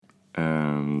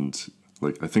And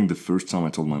like I think the first time I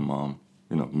told my mom,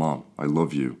 Mom, I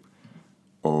love you,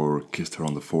 or kissed her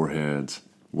on the forehead,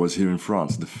 was here in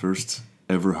France. The first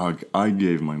ever hug I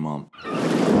gave my mom.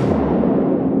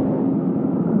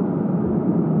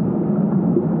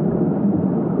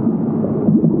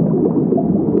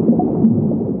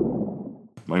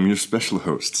 I'm your special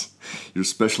host, your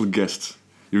special guest,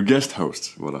 your guest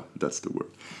host. Voilà, that's the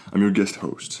word. I'm your guest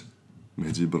host,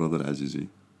 Mehdi Brother Azizi,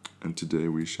 and today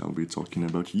we shall be talking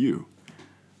about you,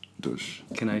 Dush.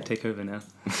 Can I take over now?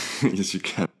 Yes, you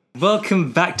can.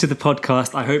 Welcome back to the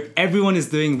podcast. I hope everyone is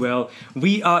doing well.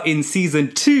 We are in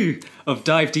season 2 of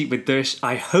Dive Deep with Dush.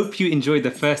 I hope you enjoyed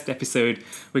the first episode.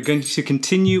 We're going to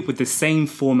continue with the same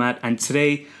format, and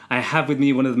today I have with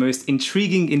me one of the most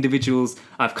intriguing individuals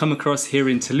I've come across here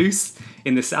in Toulouse,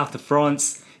 in the south of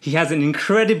France. He has an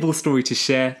incredible story to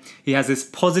share. He has this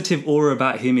positive aura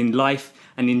about him in life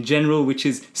and in general, which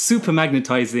is super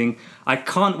magnetizing. I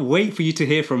can't wait for you to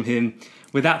hear from him.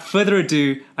 Without further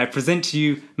ado, I present to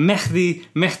you Mehdi.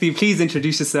 Mehdi, please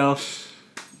introduce yourself.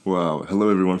 Wow. Hello,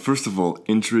 everyone. First of all,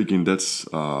 intriguing. That's,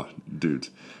 dude,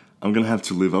 I'm going to have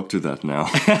to live up to that now.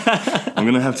 I'm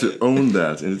going to have to own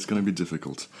that, and it's going to be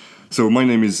difficult. So my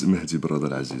name is Mehdi Brother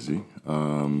Azizi,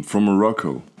 from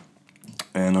Morocco,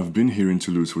 and I've been here in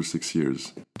Toulouse for 6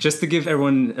 years. Just to give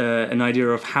everyone an idea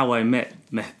of how I met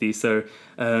Mehdi, so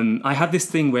I have this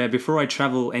thing where before I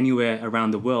travel anywhere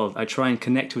around the world, I try and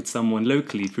connect with someone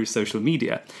locally through social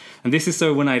media. And this is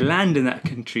so when I land in that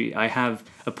country, I have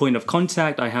a point of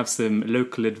contact, I have some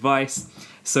local advice.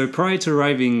 So prior to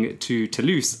arriving to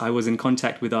Toulouse, I was in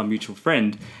contact with our mutual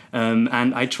friend,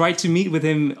 and I tried to meet with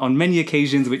him on many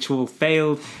occasions, which all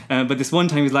failed. But this one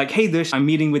time he was like, "Hey Dush, I'm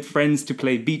meeting with friends to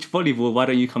play beach volleyball. Why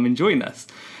don't you come and join us?"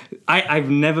 I've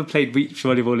never played beach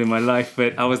volleyball in my life,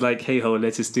 but I was like, hey ho,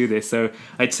 let's just do this. So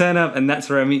I turn up, and that's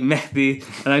where I meet Mehdi,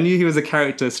 and I knew he was a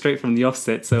character straight from the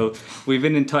offset. So we've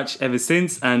been in touch ever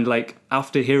since, and like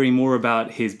after hearing more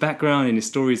about his background and his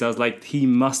stories, I was like, he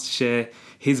must share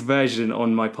his version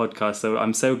on my podcast. So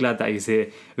I'm so glad that he's here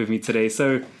with me today.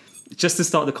 So just to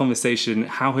start the conversation,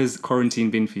 how has quarantine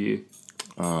been for you?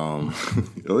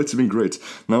 Well, it's been great.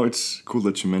 Now it's cool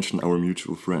that you mentioned our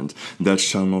mutual friend that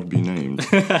shall not be named.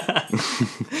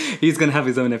 He's going to have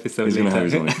his own episode. He's going to have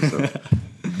his own episode.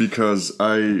 Because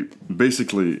I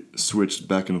basically switched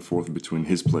back and forth between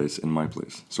his place and my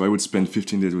place. So I would spend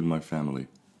 15 days with my family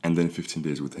and then 15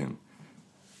 days with him.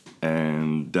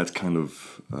 And that kind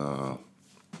of,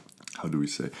 how do we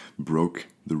say, broke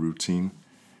the routine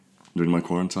during my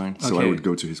quarantine. So I would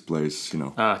go to his place,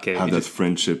 have that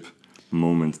friendship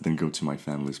moment, then go to my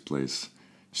family's place,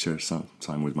 share some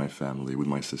time with my family, with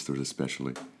my sisters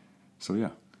especially. So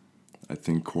yeah, I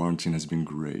think quarantine has been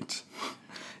great.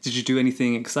 Did you do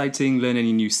anything exciting, learn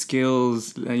any new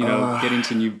skills, get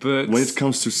into new books? When it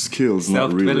comes to skills,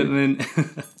 not really.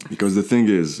 Self-development? Because the thing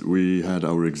is, we had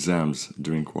our exams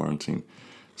during quarantine.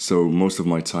 So most of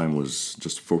my time was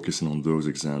just focusing on those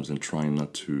exams and trying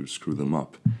not to screw them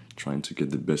up, trying to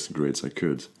get the best grades I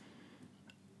could.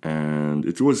 And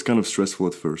it was kind of stressful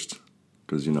at first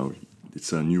because,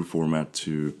 it's a new format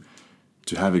to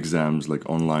have exams like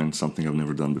online, something I've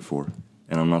never done before.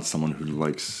 And I'm not someone who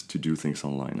likes to do things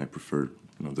online. I prefer,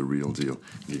 the real deal.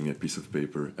 Give me a piece of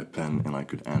paper, a pen, and I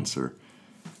could answer.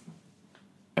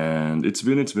 And it's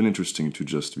been interesting to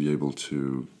just be able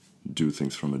to do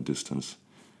things from a distance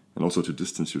and also to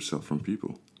distance yourself from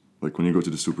people. Like when you go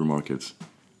to the supermarket,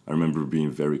 I remember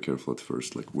being very careful at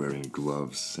first, like wearing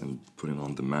gloves and putting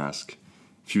on the mask.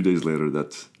 A few days later,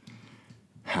 that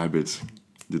habit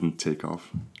didn't take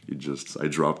off. I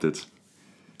dropped it.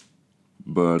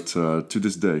 But to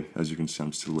this day, as you can see,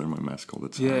 I'm still wearing my mask all the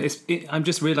time. Yeah, I've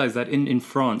just realised that in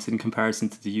France, in comparison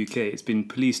to the UK, it's been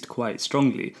policed quite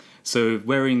strongly. So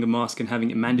wearing a mask and having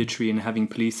it mandatory and having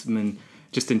policemen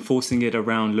just enforcing it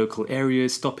around local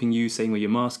areas, stopping you, saying where your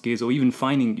mask is, or even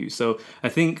fining you. So I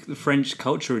think the French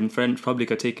culture and French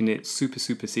public are taking it super,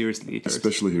 super seriously.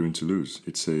 Especially here in Toulouse.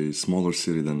 It's a smaller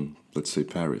city than, let's say,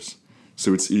 Paris.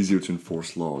 So it's easier to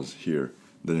enforce laws here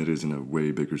than it is in a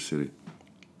way bigger city.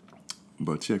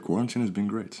 But yeah, quarantine has been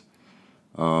great.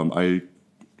 I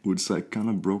would say I kind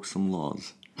of broke some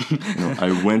laws.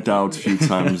 I went out a few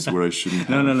times where I shouldn't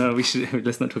have. No.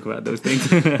 Let's not talk about those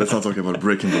things. Let's not talk about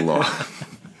breaking the law.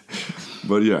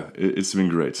 But yeah, it's been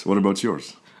great. What about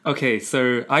yours? Okay,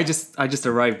 so I just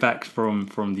arrived back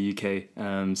from the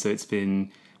UK. So it's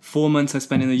been 4 months I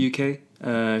spent in the UK.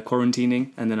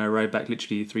 quarantining, and then I arrived back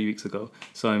literally 3 weeks ago.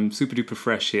 So I'm super duper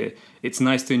fresh here. It's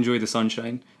nice to enjoy the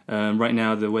sunshine. Right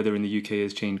now, the weather in the UK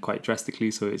has changed quite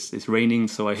drastically, so it's raining.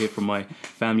 So I hear from my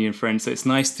family and friends. So it's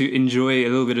nice to enjoy a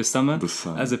little bit of summer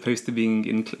as opposed to being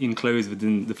enclosed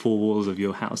within the four walls of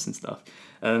your house and stuff.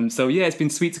 So yeah, it's been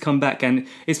sweet to come back, and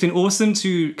it's been awesome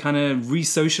to kind of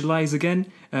re-socialize again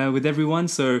with everyone.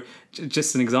 So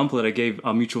just an example that I gave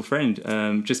our mutual friend,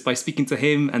 just by speaking to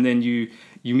him, and then you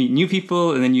meet new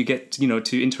people, and then you get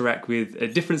to interact with a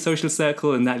different social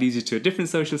circle, and that leads you to a different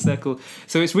social circle.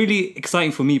 So it's really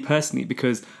exciting for me personally,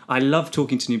 because I love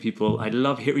talking to new people. I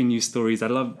love hearing new stories. I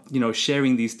love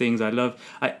sharing these things. I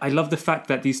love the fact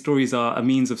that these stories are a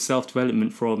means of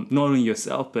self-development from not only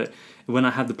yourself, but when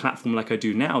I have the platform like I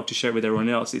do now to share with everyone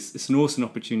else, it's an awesome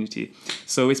opportunity.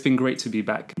 So it's been great to be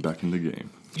back in the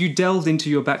game. You delved into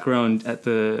your background at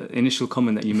the initial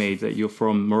comment that you made, that you're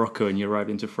from Morocco and you arrived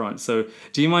into France. So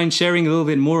do you mind sharing a little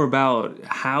bit more about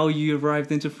how you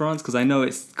arrived into France? Because I know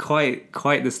it's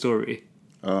quite the story.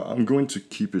 I'm going to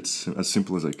keep it as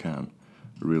simple as I can,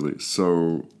 really.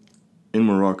 So in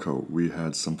Morocco, we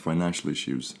had some financial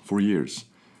issues for years.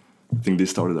 I think they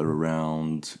started at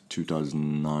around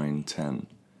 2009-10.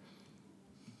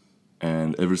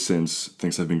 And ever since,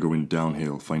 things have been going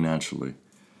downhill financially.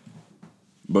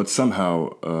 But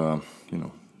somehow,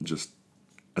 just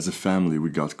as a family, we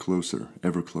got closer,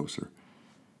 ever closer.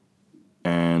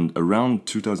 And around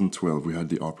 2012, we had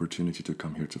the opportunity to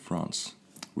come here to France,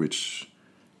 which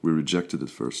we rejected at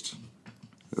first.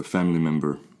 A family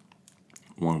member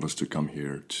wanted us to come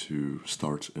here to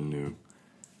start anew,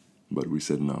 but we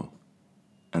said no.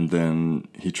 And then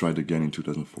he tried again in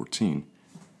 2014,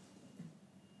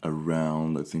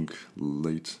 around, I think,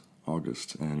 late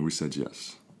August, and we said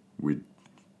yes.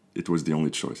 It was the only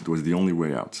choice. It was the only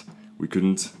way out. We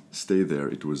couldn't stay there.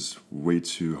 It was way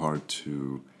too hard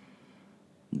to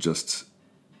just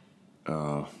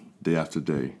day after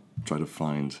day try to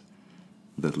find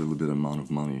that little bit amount of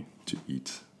money to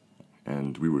eat.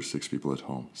 And we were 6 people at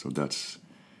home, so that's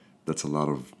a lot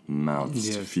of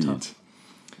mouths to feed. Tough.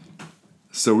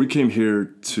 So we came here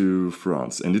to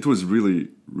France, and it was really,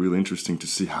 really interesting to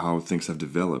see how things have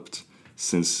developed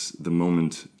since the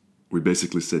moment we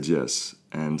basically said yes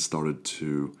and started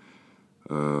to,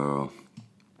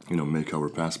 make our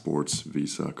passports,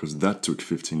 visa, because that took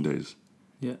 15 days,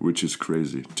 which is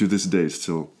crazy. To this day,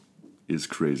 still is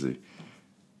crazy.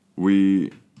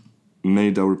 We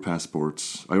made our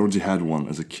passports. I already had one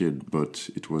as a kid, but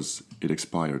it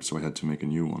expired, so I had to make a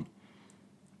new one.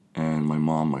 And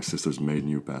my sisters made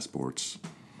new passports.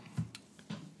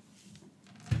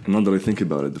 And now that I think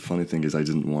about it, the funny thing is I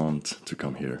didn't want to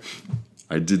come here.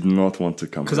 I did not want to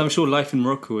come here. Because I'm sure life in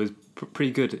Morocco was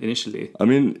pretty good initially. I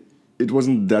mean, it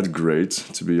wasn't that great,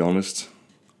 to be honest.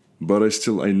 But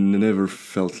I never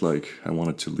felt like I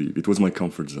wanted to leave. It was my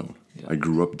comfort zone. Yeah. I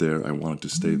grew up there. I wanted to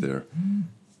stay there.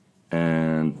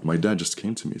 And my dad just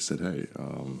came to me and said, hey,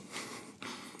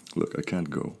 look, I can't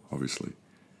go, obviously.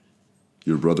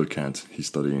 Your brother can't. He's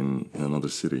studying in another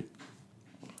city.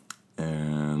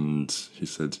 And he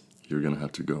said, you're going to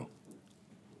have to go.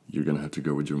 You're going to have to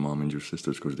go with your mom and your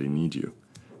sisters because they need you.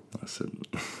 I said,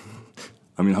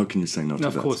 I mean, how can you say no to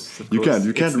that? Of course. You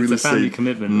can't really it's a family say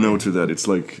commitment, no right? to that. It's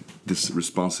like this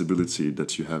responsibility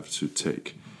that you have to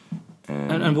take.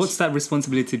 And what's that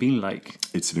responsibility been like?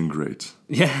 It's been great.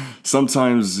 Yeah.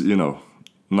 Sometimes,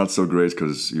 not so great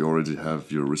because you already have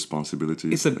your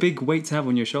responsibilities. It's a big weight to have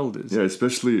on your shoulders. Yeah,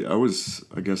 especially I was,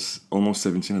 I guess, almost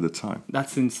 17 at the time.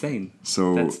 That's insane.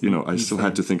 So, I still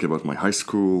had to think about my high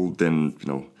school, then,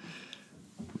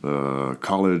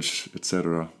 college,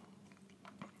 etc.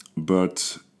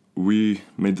 But we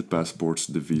made the passports,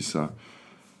 the visa,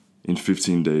 in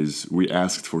 15 days. We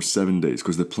asked for 7 days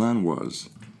because the plan was,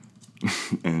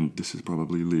 and this is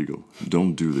probably illegal,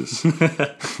 don't do this,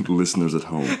 listeners at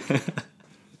home.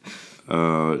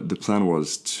 The plan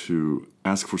was to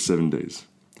ask for 7 days.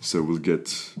 So we'll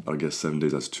get, I guess, 7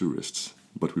 days as tourists,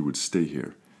 but we would stay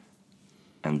here.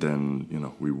 And then,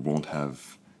 we won't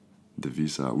have the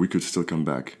visa. We could still come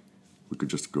back. We could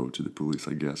just go to the police,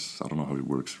 I guess. I don't know how it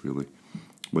works, really.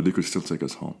 But they could still take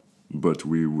us home. But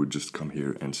we would just come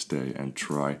here and stay and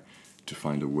try to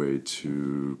find a way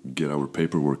to get our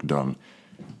paperwork done,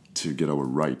 to get our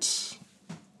rights,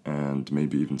 and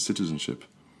maybe even citizenship.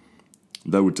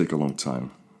 That would take a long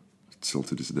time, still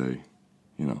to this day,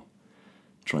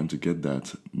 trying to get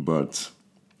that. But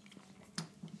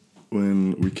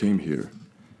when we came here,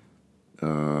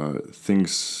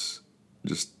 things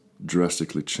just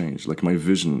drastically changed. Like my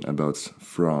vision about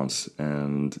France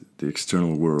and the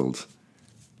external world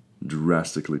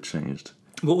drastically changed.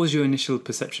 What was your initial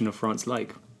perception of France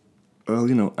like?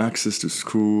 Well, access to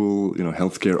school,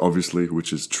 healthcare, obviously,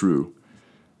 which is true,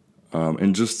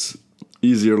 and just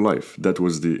easier life. That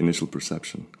was the initial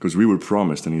perception, because we were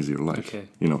promised an easier life. Okay.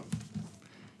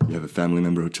 You have a family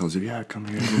member who tells you, "Yeah, come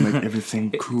here, we'll make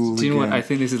everything cool." Do you know what? again." I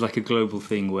think this is like a global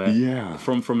thing where, Yeah.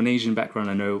 from an Asian background,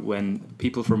 I know when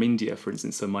people from India, for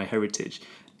instance, so my heritage,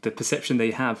 the perception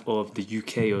they have of the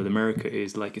UK or America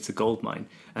is like it's a gold mine.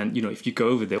 And, if you go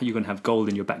over there, you're going to have gold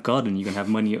in your back garden, you're going to have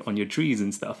money on your trees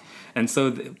and stuff. And so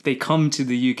they come to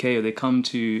the UK or they come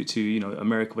to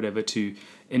America, whatever,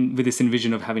 with this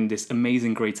envision of having this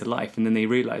amazing, greater life. And then they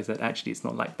realize that actually it's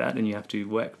not like that. And you have to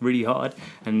work really hard.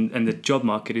 And the job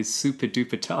market is super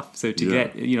duper tough. So to get,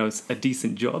 a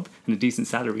decent job and a decent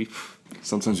salary.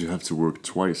 Sometimes you have to work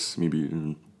twice, maybe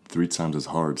even 3 times as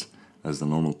hard as the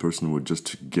normal person would, just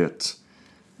to get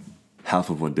half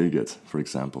of what they get, for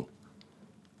example.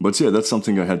 But yeah, that's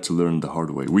something I had to learn the hard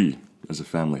way. We, as a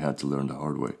family, had to learn the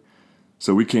hard way.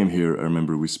 So we came here. I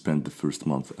remember we spent the first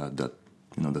month at that,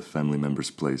 the family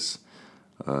member's place.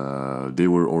 They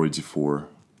were already 4,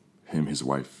 him, his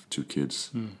wife, 2 kids.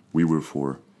 We were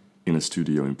 4 in a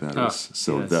studio in Paris.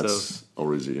 That's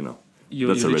already, You're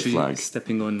that's a red literally flag.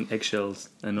 stepping on eggshells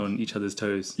and on each other's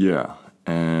toes. Yeah,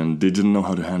 and they didn't know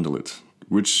how to handle it.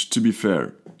 Which, to be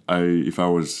fair, if I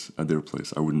was at their place,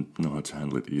 I wouldn't know how to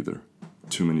handle it either.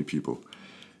 Too many people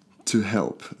to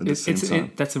help at the same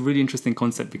time. That's a really interesting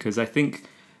concept, because I think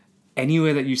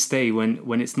anywhere that you stay,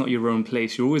 when it's not your own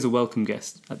place, you're always a welcome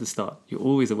guest at the start. You're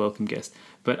always a welcome guest.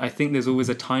 But I think there's always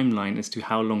a timeline as to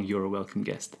how long you're a welcome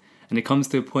guest. And it comes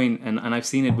to a point, and I've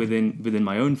seen it within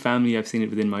my own family, I've seen it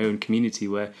within my own community,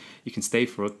 where you can stay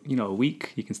for a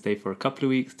week, you can stay for a couple of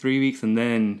weeks, 3 weeks, and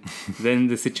then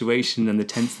the situation and the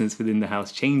tenseness within the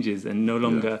house changes, and no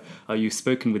longer are you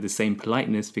spoken with the same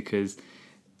politeness, because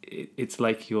it's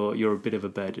like you're a bit of a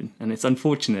burden. And it's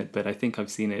unfortunate, but I think I've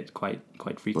seen it quite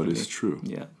frequently. But it's true.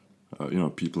 Yeah.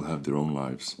 People have their own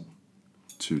lives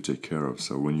to take care of.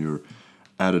 So when you're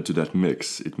added to that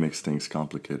mix, it makes things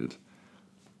complicated.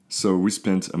 So we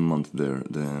spent a month there.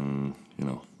 Then,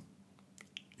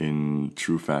 in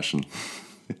true fashion,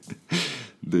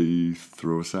 they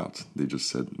threw us out. They just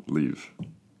said, leave,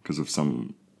 because of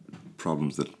some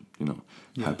problems that,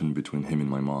 happened between him and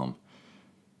my mom.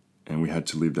 And we had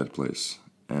to leave that place.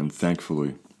 And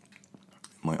thankfully,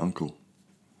 my uncle,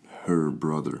 her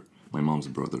brother, my mom's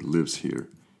brother, lives here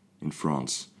in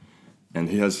France. And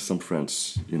he has some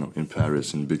friends, in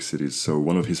Paris, in big cities. So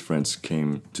one of his friends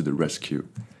came to the rescue.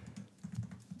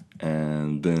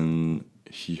 And then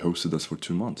he hosted us for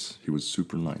 2 months. He was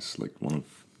super nice, like one of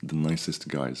the nicest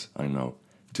guys I know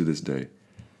to this day.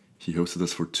 He hosted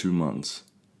us for 2 months.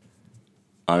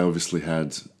 I obviously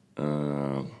had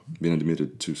been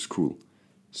admitted to school.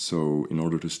 So in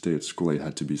order to stay at school, I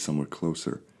had to be somewhere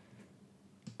closer.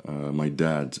 My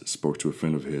dad spoke to a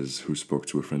friend of his, who spoke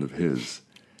to a friend of his,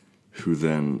 who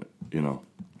then,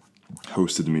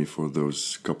 hosted me for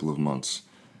those couple of months.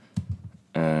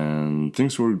 And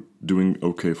things were doing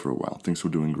okay for a while. Things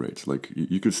were doing great. Like,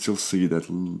 you could still see that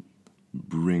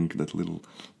little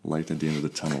light at the end of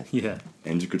the tunnel. Yeah.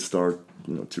 And you could start,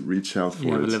 to reach out for it.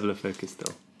 You have a level of focus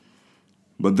still.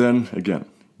 But then, again,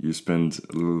 you spend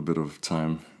a little bit of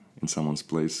time in someone's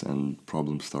place and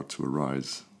problems start to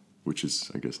arise, which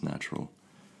is, I guess, natural.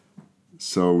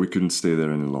 So we couldn't stay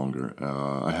there any longer.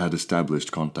 I had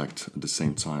established contact at the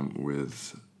same time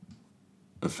with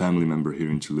a family member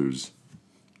here in Toulouse,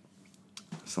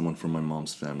 someone from my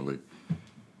mom's family.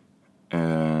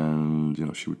 And,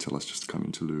 she would tell us, just come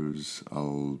in Toulouse.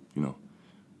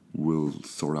 We'll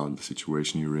sort out the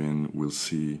situation you're in. We'll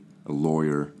see a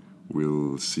lawyer.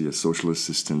 We'll see a social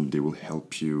assistant. They will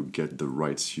help you get the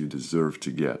rights you deserve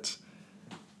to get.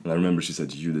 And I remember she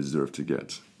said, you deserve to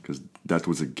get, because that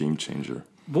was a game changer.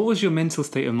 What was your mental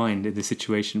state of mind in this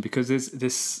situation? Because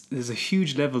there's a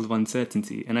huge level of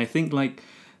uncertainty. And I think,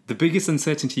 the biggest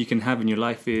uncertainty you can have in your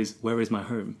life is, where is my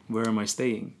home? Where am I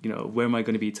staying? Where am I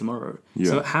going to be tomorrow? Yeah.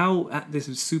 So how, at this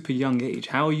super young age,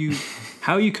 how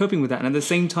are you coping with that? And at the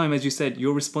same time, as you said,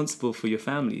 you're responsible for your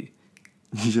family.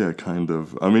 Yeah, kind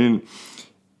of. I mean,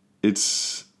 it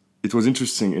was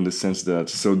interesting in the sense that,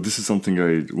 so this is something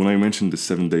when I mentioned the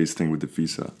 7 days thing with the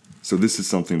visa, so this is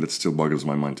something that still boggles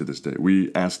my mind to this day.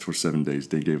 We asked for 7 days,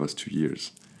 they gave us 2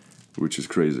 years, which is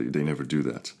crazy. They never do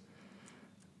that.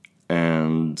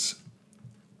 And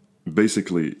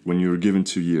basically, when you're given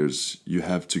 2 years, you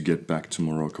have to get back to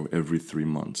Morocco every 3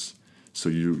 months. So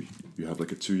you have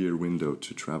like a 2-year window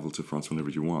to travel to France whenever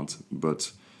you want,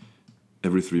 but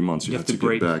every 3 months you have to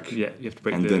break, get back, you have to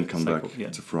break and then come cycle,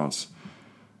 back to France.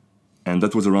 And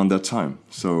that was around that time.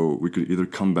 So we could either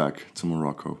come back to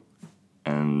Morocco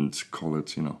and call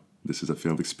it, This is a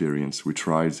failed experience. We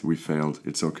tried, we failed.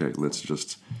 It's okay. Let's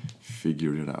just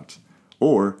figure it out.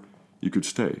 Or you could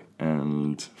stay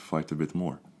and fight a bit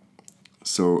more.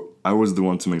 So I was the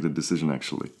one to make the decision,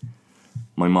 actually.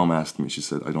 My mom asked me, she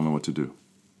said, I don't know what to do.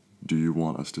 Do you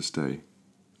want us to stay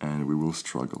and we will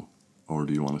struggle? Or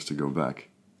do you want us to go back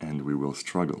and we will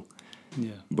struggle?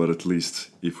 Yeah. But at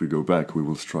least if we go back, we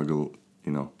will struggle,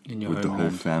 In your with the whole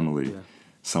homeland. family. Yeah.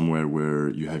 Somewhere where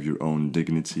you have your own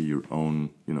dignity, your own,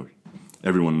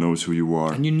 everyone knows who you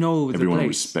are. And you know the Everyone place.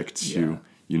 respects Yeah. you.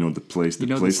 You know the place. The You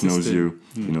know the place knows system.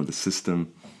 you. You know the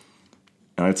system.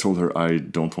 And I told her I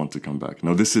don't want to come back.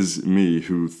 Now, this is me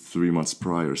who 3 months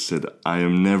prior said, I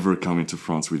am never coming to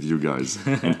France with you guys.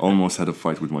 And almost had a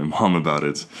fight with my mom about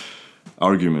it.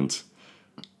 Argument,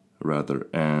 rather.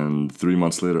 And 3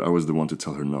 months later, I was the one to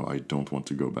tell her, no, I don't want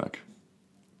to go back.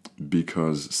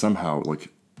 Because somehow, like,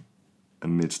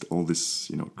 amidst all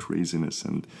this, craziness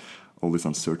and all this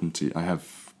uncertainty, I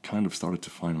have kind of started to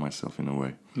find myself in a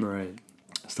way. Right.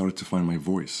 Started to find my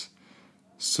voice.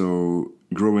 So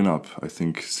growing up, I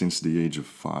think since the age of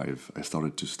 5, I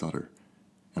started to stutter.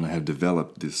 And I have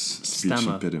developed this speech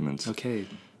Stammer. impediment Okay.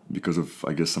 because of,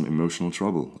 I guess, some emotional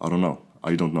trouble. I don't know.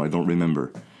 I don't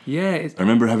remember. Yeah. I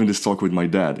remember having this talk with my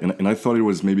dad, and I thought it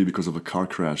was maybe because of a car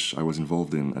crash I was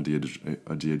involved in at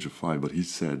the age of 5. But he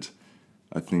said,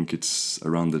 I think it's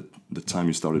around the time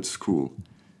you started school.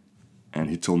 And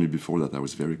he told me before that I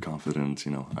was very confident,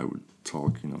 I would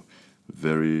talk,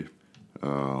 very,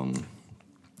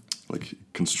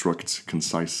 construct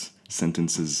concise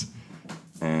sentences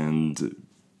and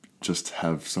just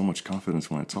have so much confidence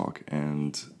when I talk.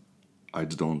 And I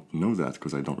don't know that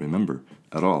because I don't remember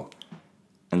at all.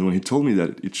 And when he told me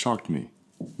that, it shocked me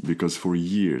because for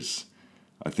years,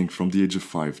 I think from the age of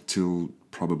 5 till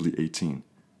probably 18,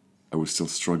 I was still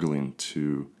struggling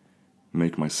to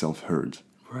make myself heard.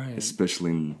 Right.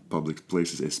 Especially in public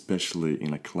places, especially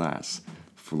in a class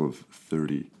full of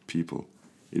 30 people.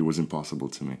 It was impossible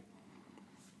to me.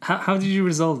 How did you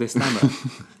resolve this stammer?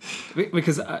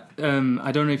 Because I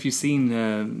don't know if you've seen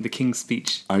the King's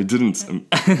Speech. I didn't.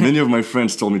 Many of my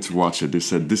friends told me to watch it. They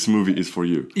said, this movie is for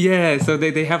you. Yeah, so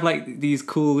they have like these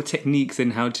cool techniques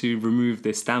in how to remove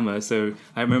the stammer. So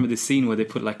I remember the scene where they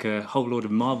put like a whole load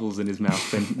of marbles in his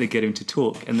mouth and they get him to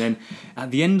talk. And then at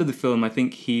the end of the film, I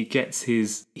think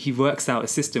he works out a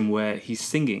system where he's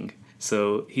singing.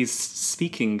 So he's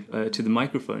speaking to the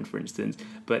microphone, for instance,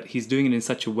 but he's doing it in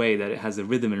such a way that it has a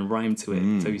rhythm and rhyme to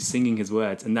it. So he's singing his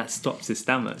words, and that stops his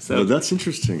stammer. So Well, that's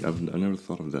interesting. I never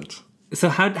thought of that. So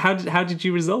how did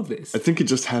you resolve this? I think it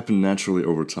just happened naturally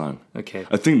over time. Okay.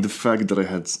 I think the fact that I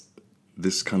had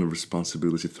this kind of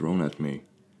responsibility thrown at me,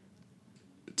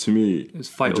 to me, was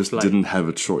fight I or just flight. didn't have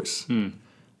a choice.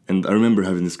 And I remember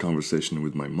having this conversation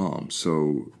with my mom.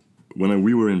 So when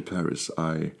we were in Paris,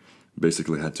 I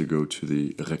basically had to go to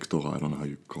the rectorat, I don't know how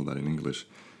you call that in English,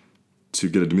 to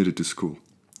get admitted to school.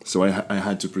 So I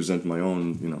had to present my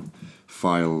own,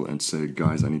 file and say,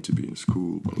 guys, I need to be in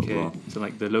school, blah, blah, Okay. blah. So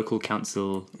like the local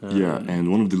council. Yeah,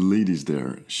 and one of the ladies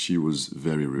there, she was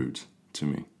very rude to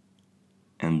me.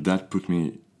 And that put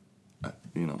me,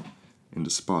 in the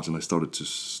spot, and I started to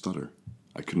stutter.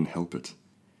 I couldn't help it.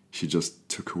 She just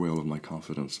took away all of my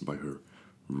confidence by her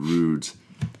rude,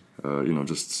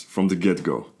 just from the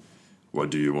get-go. What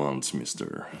do you want,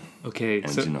 mister? Okay, And,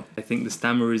 so I think the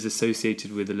stammer is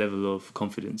associated with a level of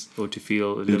confidence, or to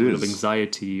feel a level of is.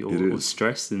 anxiety or It is.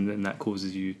 stress, and then that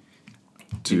causes you.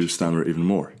 To stammer even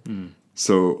more.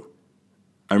 So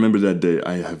I remember that day,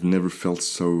 I have never felt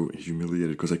so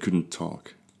humiliated because I couldn't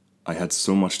talk. I had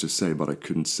so much to say, but I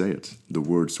couldn't say it. The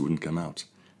words wouldn't come out.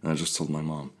 And I just told my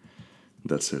mom,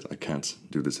 that's it, I can't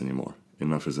do this anymore.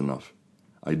 Enough is enough.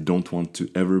 I don't want to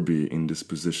ever be in this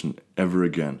position ever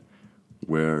again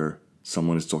where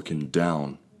someone is talking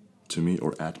down to me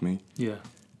or at me. Yeah.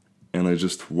 And I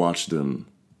just watched them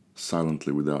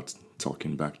silently without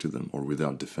talking back to them or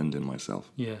without defending myself.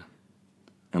 Yeah.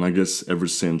 And I guess ever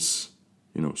since,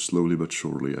 slowly but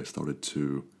surely, I started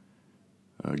to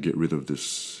get rid of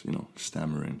this,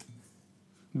 stammering.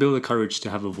 Build the courage to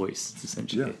have a voice,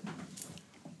 essentially.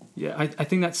 Yeah, I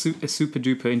think that's a super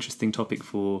duper interesting topic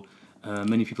for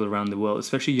many people around the world,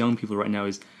 especially young people right now,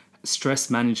 is stress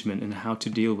management and how to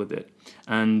deal with it.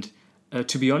 And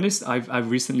to be honest, I've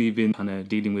recently been kind of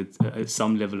dealing with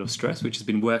some level of stress, which has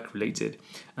been work related.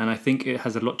 And I think it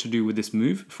has a lot to do with this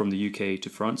move from the UK to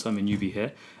France. I'm a newbie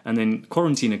here. And then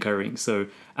quarantine occurring. So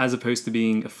as opposed to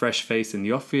being a fresh face in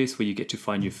the office where you get to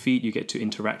find your feet, you get to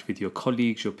interact with your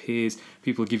colleagues, your peers,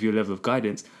 people give you a level of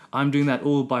guidance. I'm doing that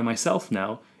all by myself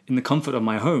now in the comfort of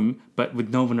my home, but with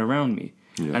no one around me.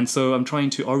 Yeah. And so I'm trying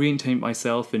to orientate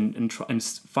myself and try and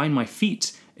find my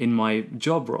feet in my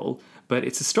job role, but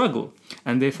it's a struggle.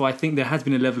 And therefore, I think there has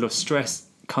been a level of stress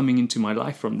coming into my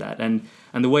life from that. And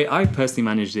the way I personally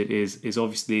managed it is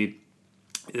obviously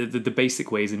the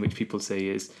basic ways in which people say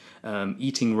is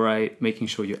eating right, making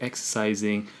sure you're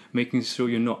exercising, making sure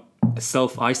you're not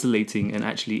self-isolating and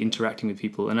actually interacting with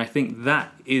people. And I think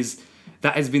that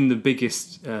has been the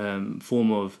biggest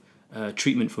form of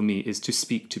treatment for me, is to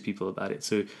speak to people about it.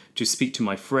 So to speak to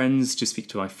my friends, to speak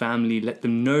to my family, let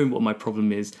them know what my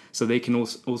problem is, so they can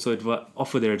also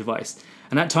offer their advice.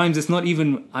 And at times it's not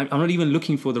even, I'm not even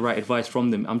looking for the right advice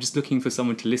from them. I'm just looking for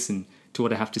someone to listen to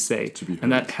what I have to say.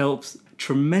 And that helps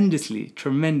tremendously.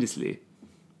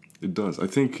 It does. I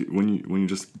think when you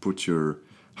just put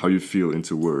how you feel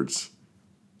into words,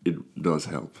 it does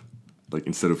help. Like,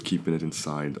 instead of keeping it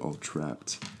inside, all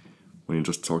trapped, when you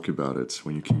just talk about it,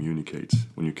 when you communicate,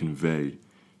 when you convey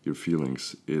your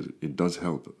feelings, it does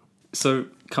help. So,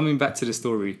 coming back to the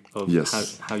story of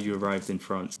yes. how you arrived in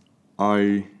France.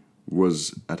 I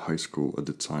was at high school at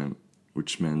the time,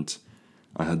 which meant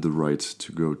I had the right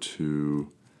to go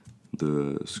to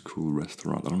the school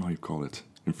restaurant. I don't know how you call it.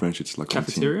 In French, it's like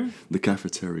cafeteria? The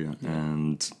cafeteria, yeah.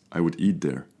 And I would eat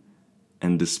there.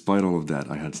 And despite all of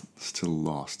that, I had still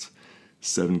lost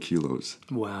 7 kilos.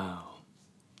 Wow.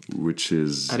 Which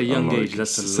is... At a young age,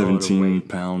 that's a lot of 17 weight.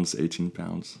 pounds, 18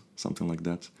 pounds, something like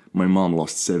that. My mom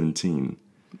lost 17.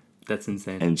 That's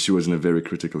insane. And she was in a very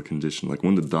critical condition. Like,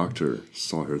 when the doctor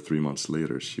saw her 3 months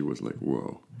later, she was like,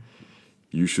 whoa,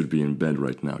 you should be in bed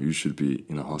right now. You should be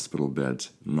in a hospital bed,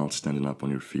 not standing up on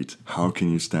your feet. How can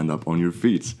you stand up on your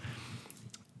feet?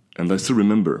 And I still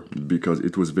remember, because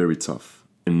it was very tough,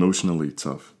 emotionally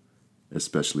tough,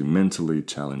 especially mentally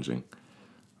challenging.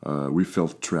 We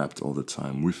felt trapped all the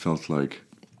time. We felt like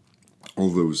all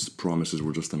those promises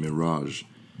were just a mirage.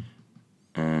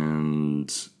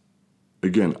 And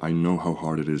again, I know how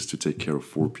hard it is to take care of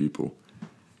 4 people.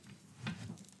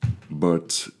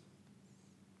 But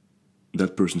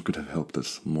that person could have helped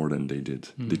us more than they did.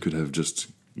 They could have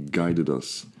just guided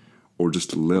us, or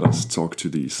just let us talk to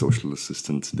the social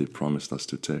assistant they promised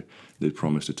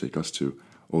to take us to,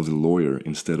 or the lawyer,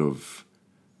 instead of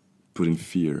putting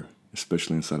fear,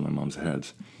 especially inside my mom's head.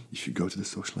 If you go to the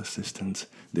social assistant,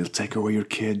 they'll take away your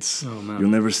kids. Oh, man. You'll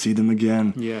never see them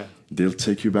again. Yeah. They'll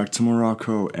take you back to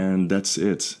Morocco, and that's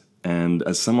it. And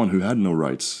as someone who had no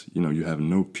rights, you have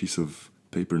no piece of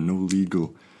paper, no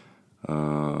legal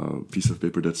piece of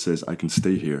paper that says I can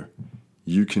stay here.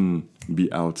 You can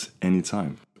be out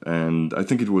anytime. And I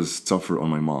think it was tougher on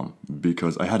my mom,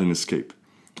 because I had an escape.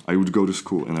 I would go to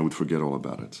school and I would forget all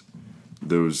about it.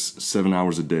 Those 7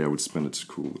 hours a day I would spend at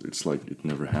school, it's like it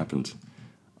never happened.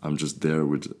 I'm just there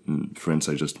with friends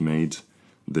I just made.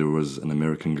 There was an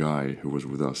American guy who was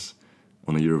with us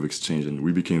on a year of exchange, and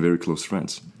we became very close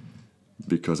friends,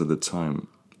 because at the time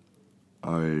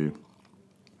I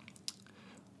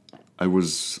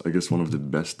was, I guess, one of the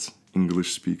best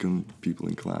English-speaking people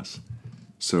in class.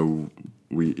 So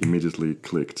we immediately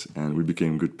clicked and we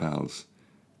became good pals.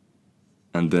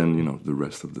 And then, the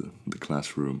rest of the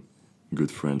classroom,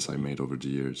 good friends I made over the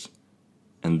years.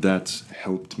 And that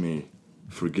helped me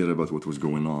forget about what was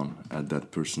going on at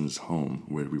that person's home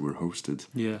where we were hosted.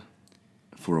 Yeah.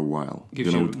 For a while.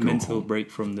 Gives you a mental break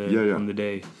from the from the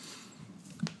day.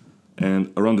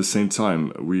 And around the same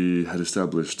time, we had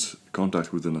established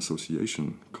contact with an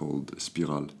association called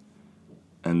Spiral.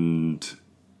 And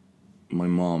my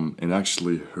mom, and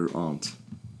actually her aunt,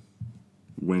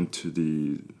 went to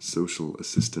the social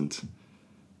assistant.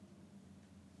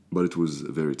 But it was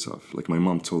very tough. Like, my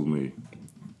mom told me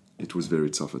it was very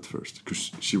tough at first,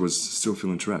 because she was still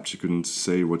feeling trapped. She couldn't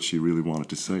say what she really wanted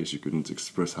to say. She couldn't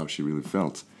express how she really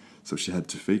felt. So she had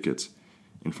to fake it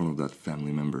in front of that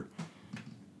family member.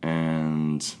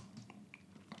 And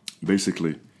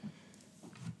basically,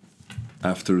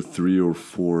 after 3 or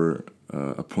 4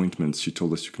 appointments, she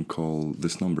told us, you can call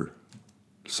this number,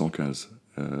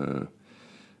 115,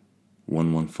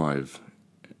 115.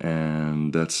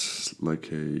 And that's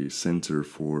like a center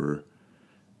for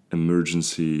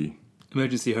emergency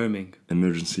homing.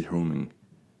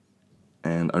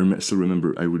 And I still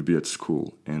remember I would be at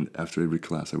school, and after every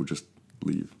class I would just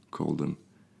leave, call them.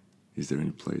 Is there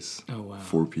any place? Oh, wow.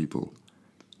 4 people.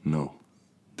 No.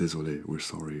 Désolé, we're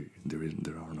sorry. There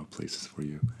are no places for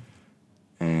you.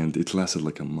 And it lasted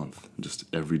like a month, just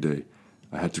every day.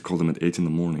 I had to call them at 8 in the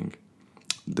morning,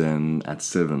 then at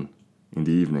 7 in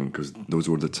the evening, because those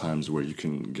were the times where you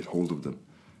can get hold of them.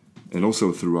 And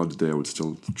also throughout the day I would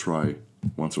still try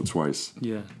once or twice.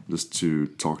 Yeah. Just to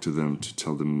talk to them, to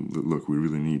tell them, look, we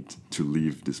really need to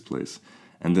leave this place.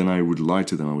 And then I would lie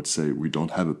to them. I would say, we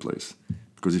don't have a place.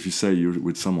 Because if you say you're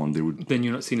with someone, they would. Then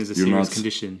you're not seen as a You're serious not-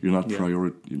 condition. You're not Yeah.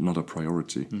 you're not a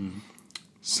priority.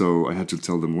 So I had to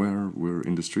tell them we're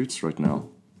in the streets right now.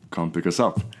 Come pick us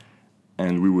up,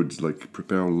 and we would like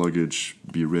prepare our luggage,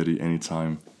 be ready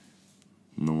anytime.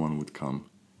 No one would come,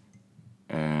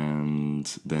 and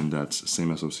then that same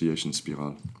association,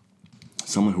 Spiral,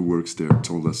 someone who works there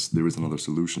told us there is another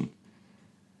solution.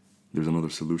 There's another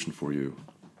solution for you,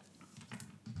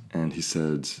 and he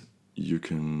said you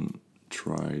can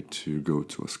try to go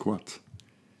to a squat.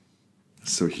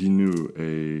 So he knew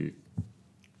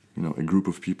a group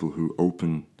of people who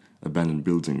open abandoned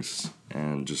buildings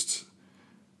and just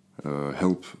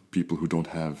help people who don't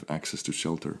have access to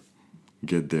shelter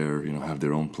get there, have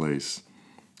their own place,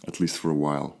 at least for a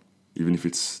while. Even if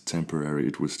it's temporary,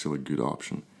 it was still a good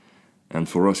option. And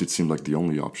for us, it seemed like the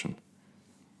only option.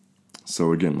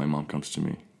 So again, my mom comes to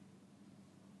me.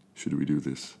 Should we do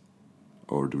this?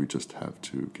 Or do we just have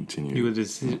to continue? You were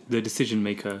the decision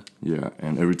maker. Yeah,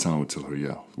 and every time I would tell her,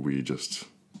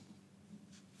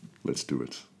 let's do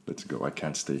it. Let's go. I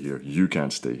can't stay here. You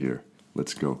can't stay here.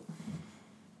 Let's go.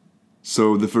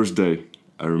 So the first day,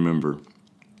 I remember,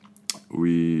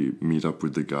 we meet up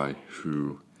with the guy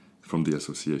from the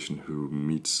association who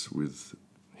meets with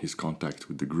his contact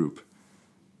with the group.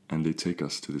 And they take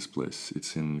us to this place.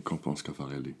 It's in Campan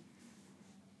Scafarelli.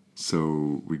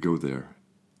 So we go there.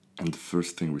 And the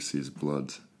first thing we see is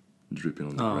blood dripping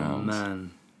on the ground. Oh,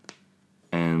 man.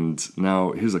 And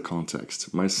now, here's a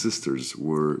context. My sisters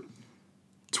were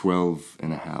 12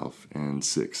 and a half and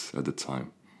 6 at the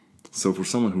time. So for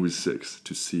someone who is 6,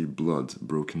 to see blood,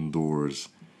 broken doors,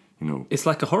 It's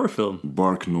like a horror film.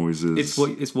 bark noises,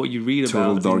 It's what you read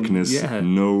total about. darkness, Yeah.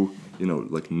 no,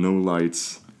 no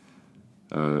lights,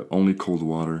 only cold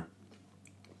water.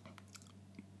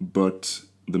 But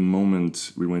the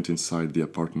moment we went inside the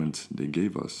apartment they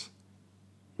gave us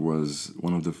was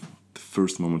one of the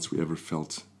first moments we ever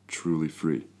felt truly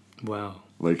free. Wow.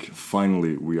 Like,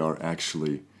 finally, we are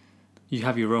actually You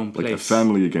have your own place. like a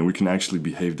family again. We can actually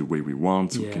behave the way we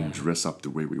want. We Yeah. can dress up the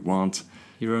way we want.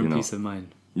 Your own peace of mind.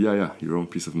 Yeah, your own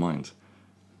peace of mind.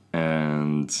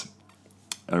 And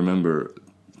I remember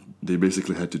they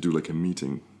basically had to do like a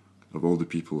meeting of all the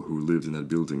people who lived in that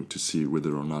building to see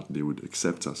whether or not they would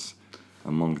accept us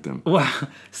among them. Wow.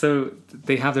 So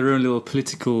they have their own little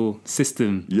political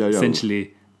system, Yeah.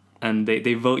 essentially. And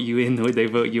they vote you in or they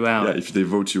vote you out. Yeah, if they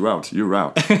vote you out, you're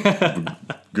out.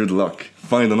 Good luck.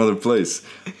 Find another place.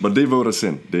 But they vote us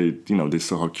in. They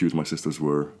saw how cute my sisters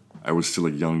were. I was still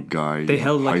a young guy. They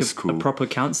held high like school. a proper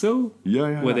council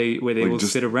Yeah. where they Like will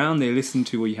just- sit around, they listen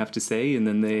to what you have to say, and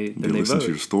then they listen vote. to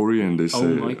your story and they say,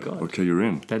 Oh my God. okay, you're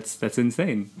in. That's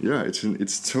insane. Yeah,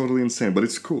 it's totally insane, but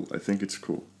it's cool. I think it's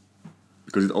cool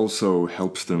because it also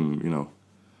helps them,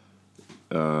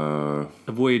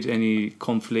 Avoid any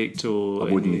conflict or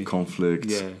avoid any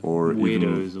conflict or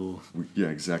weirdos even, or yeah,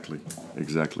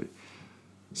 exactly.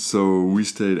 So we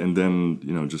stayed, and then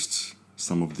just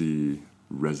some of the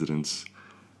residents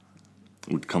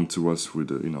would come to us with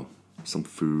some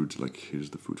food, like, here's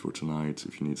the food for tonight.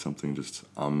 If you need something, just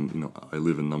I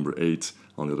live in number 8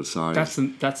 on the other side.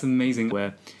 that's amazing.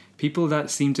 Where people that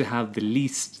seem to have the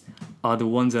least are the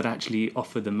ones that actually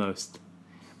offer the most,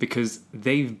 because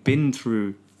they've been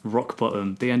through rock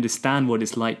bottom. They understand what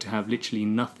it's like to have literally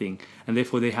nothing, and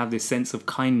therefore they have this sense of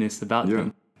kindness about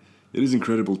them. It is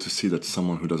incredible to see that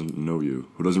someone who doesn't know you,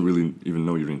 who doesn't really even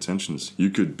know your intentions, you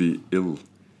could be ill,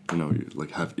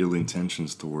 like have ill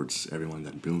intentions towards everyone in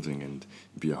that building and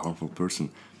be a harmful person,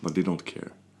 but they don't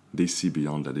care. They see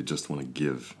beyond that. They just want to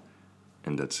give,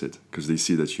 and that's it. Because they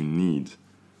see that you need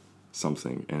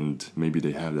something, and maybe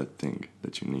they have that thing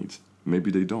that you need.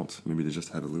 Maybe they don't. Maybe they just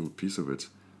have a little piece of it,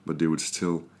 but they would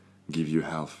still give you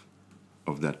half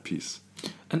of that piece.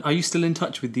 And are you still in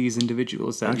touch with these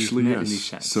individuals that Actually, you've met yes. in these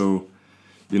chats? So,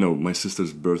 my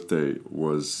sister's birthday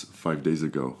was 5 days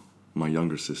ago. My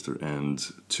younger sister, and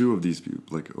 2 of these people,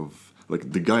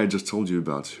 like the guy I just told you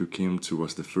about, who came to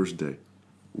us the first day,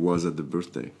 was at the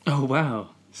birthday. Oh wow!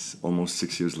 Almost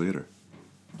 6 years later.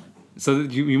 So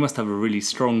you must have a really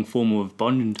strong form of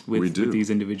bond with these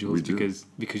individuals We do.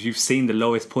 because you've seen the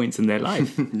lowest points in their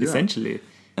life, essentially.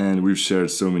 And we've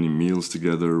shared so many meals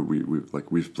together.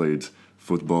 We've played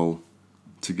football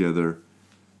together,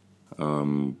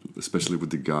 especially with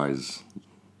the guys.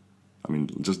 I mean,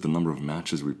 just the number of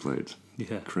matches we played.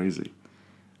 Yeah. Crazy.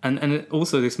 And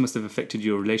also this must have affected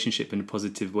your relationship in a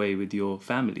positive way with your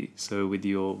family. So with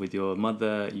your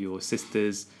mother, your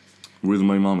sisters. With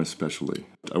my mom especially.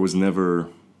 I was never,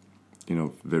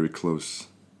 very close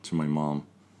to my mom.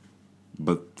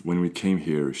 But when we came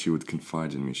here, she would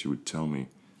confide in me. She would tell me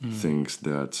things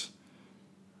that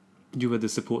You were the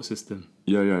support system.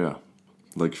 Yeah.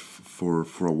 Like for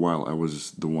a while, I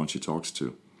was the one she talks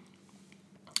to,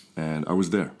 and I was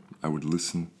there. I would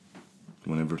listen.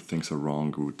 Whenever things are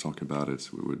wrong, we would talk about it.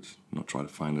 We would, try to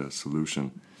find a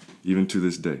solution, even to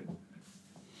this day.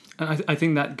 And I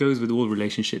think that goes with all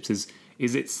relationships. Is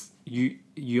it's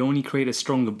you only create a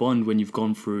stronger bond when you've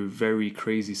gone through very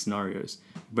crazy scenarios,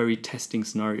 very testing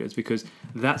scenarios, because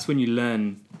that's when you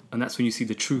learn, and that's when you see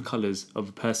the true colors of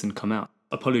a person come out.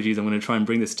 Apologies, I'm going to try and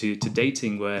bring this to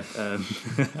dating, where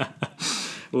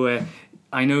where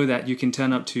I know that you can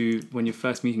turn up to, when you're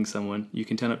first meeting someone, you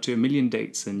can turn up to a million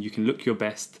dates and you can look your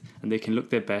best and they can look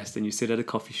their best, and you sit at a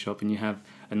coffee shop and you have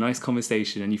a nice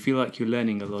conversation and you feel like you're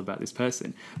learning a lot about this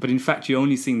person. But in fact, you're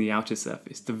only seeing the outer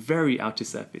surface, the very outer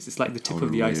surface. It's like the tip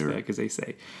of the iceberg, as they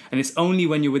say. And it's only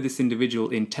when you're with this individual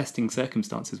in testing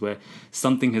circumstances where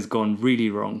something has gone really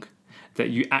wrong that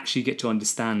you actually get to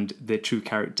understand their true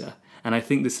character. And I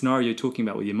think the scenario you're talking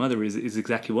about with your mother is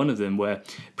exactly one of them, where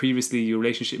previously your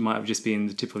relationship might have just been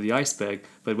the tip of the iceberg,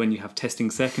 but when you have testing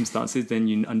circumstances, then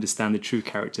you understand the true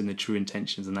character and the true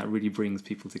intentions, and that really brings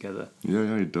people together.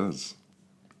 Yeah, it does.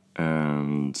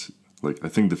 And I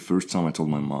think the first time I told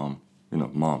my mom,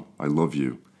 Mom, I love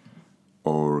you,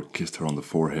 or kissed her on the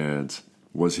forehead,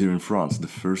 was here in France. The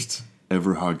first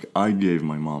ever hug I gave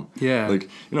my mom. Yeah.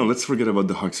 Let's forget about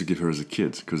the hugs you give her as a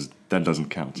kid, because that doesn't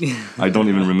count. I don't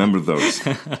even remember those.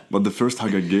 But the first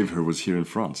hug I gave her was here in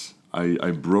France.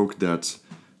 I broke that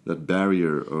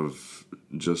barrier of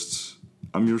just,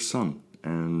 I'm your son.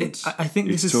 And I think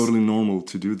it's totally normal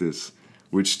to do this,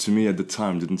 which to me at the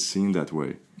time didn't seem that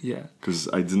way. Yeah. Because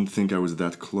I didn't think I was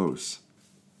that close.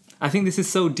 I think this is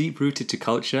so deep-rooted to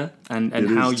culture and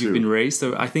how you've been raised.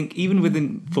 So I think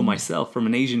even for myself, from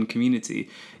an Asian community,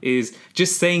 is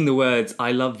just saying the words,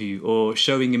 I love you, or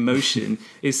showing emotion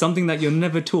is something that you're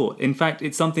never taught. In fact,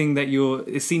 it's something that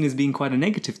is seen as being quite a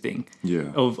negative thing.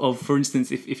 Yeah. Of for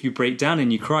instance, if you break down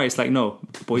and you cry, it's like, no,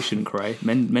 boys shouldn't cry.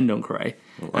 Men don't cry.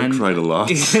 Well, I cried a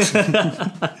lot.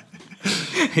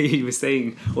 You were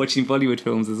saying watching Bollywood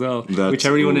films as well, which I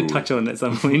really want to touch on at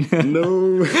some point.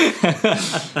 No.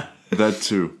 That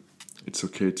too. It's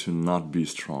okay to not be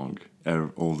strong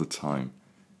all the time.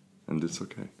 And it's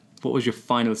okay. What was your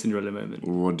final Cinderella moment?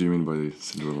 What do you mean by the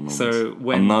Cinderella moment? So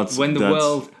when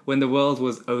the world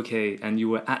was okay and you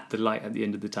were at the light at the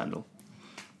end of the tunnel.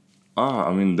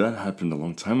 That happened a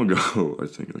long time ago. I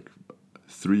think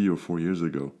 3 or 4 years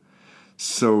ago.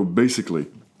 So basically,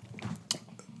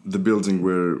 the building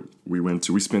where we went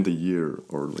to, we spent a year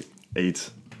or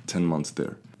 8-10 months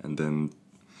there, and then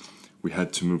we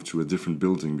had to move to a different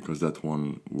building because that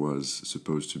one was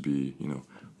supposed to be,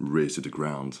 razed to the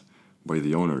ground by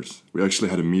the owners. We actually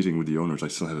had a meeting with the owners. I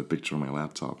still have a picture on my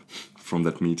laptop from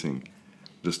that meeting.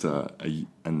 Just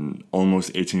an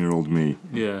almost 18-year-old me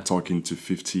talking to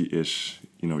 50-ish,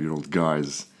 year old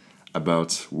guys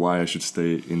about why I should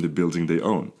stay in the building they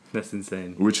own. That's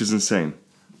insane. Which is insane.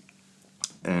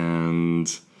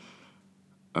 And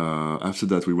after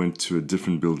that, we went to a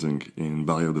different building in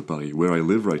Barrière de Paris, where I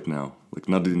live right now.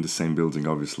 Not in the same building,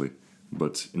 obviously,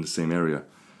 but in the same area.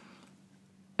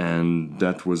 And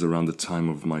that was around the time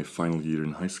of my final year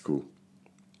in high school.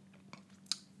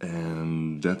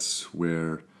 And that's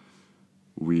where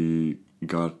we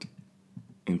got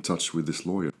in touch with this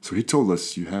lawyer. So he told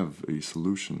us, you have a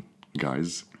solution,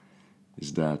 guys,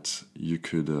 is that you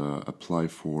could apply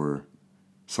for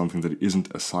something that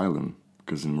isn't asylum,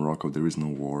 because in Morocco there is no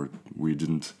war. We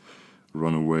didn't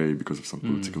run away because of some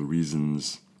political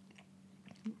reasons.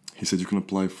 He said you can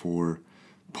apply for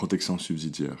protection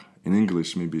subsidiaire. In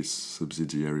English, maybe it's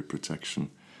subsidiary protection.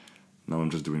 Now I'm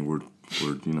just doing word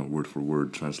for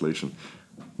word translation.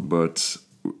 But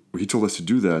he told us to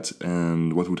do that,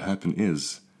 and what would happen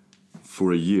is,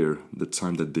 for a year, the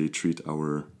time that they treat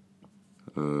our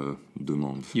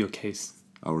demande,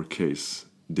 our case,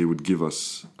 they would give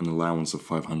us an allowance of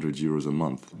 500 euros a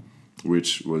month,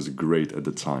 which was great at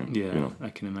the time. Yeah, I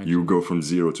can imagine. You go from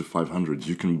 0 to 500,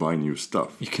 you can buy new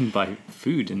stuff. You can buy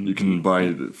food and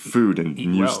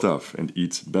new stuff and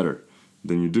eat better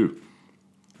than you do.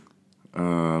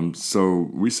 So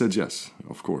we said yes,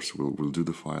 of course, we'll do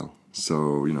the file.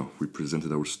 So, we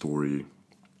presented our story.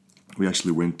 We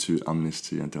actually went to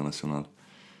Amnesty International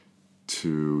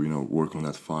to, work on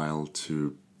that file,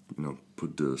 to,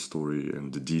 put the story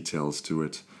and the details to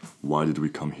it. Why did we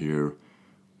come here?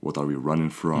 What are we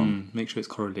running from? Make sure it's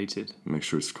correlated.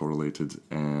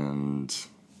 And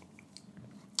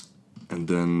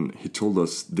then he told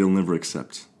us they will never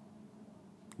accept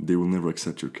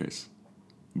your case.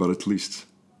 But at least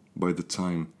by the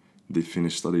time they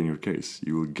finish studying your case,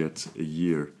 you will get a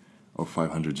year of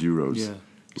 500 euros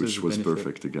which was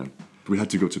perfect again. We had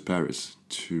to go to Paris,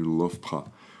 to l'OFPRA,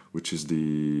 which is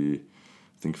the, I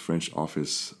think, French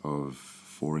office of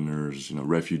foreigners,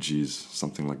 refugees,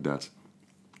 something like that.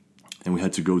 And we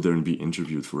had to go there and be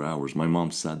interviewed for hours. My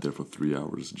mom sat there for 3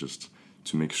 hours just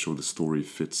to make sure the story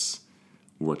fits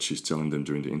what she's telling them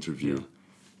during the interview,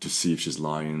 to see if she's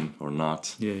lying or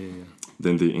not. Yeah.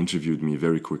 Then they interviewed me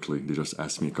very quickly. They just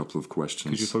asked me a couple of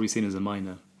questions. Because you're probably seen as a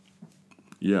minor.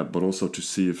 Yeah, but also to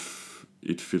see if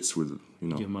it fits with,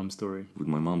 your mom's story. With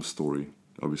my mom's story.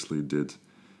 Obviously it did.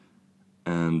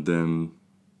 And then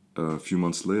a few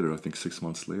months later, I think 6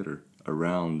 months later,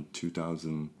 around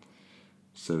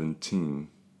 2017,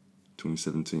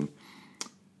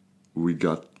 we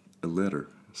got a letter.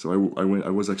 So I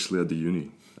was actually at the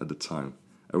uni at the time.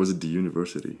 I was at the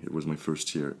university. It was my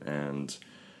first year. And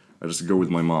I just go with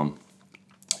my mom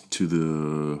to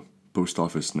the post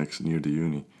office near the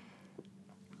uni.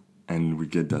 And we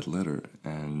get that letter.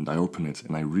 And I open it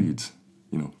and I read,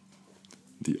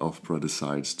 the OFPRA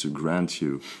decides to grant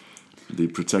you the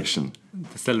protection.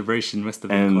 The celebration must have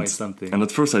been quite something. And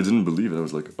at first I didn't believe it. I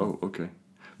was like, oh, okay.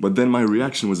 But then my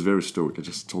reaction was very stoic. I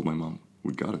just told my mom,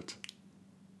 we got it.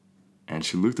 And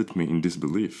she looked at me in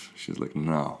disbelief. She was like,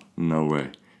 no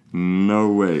way. No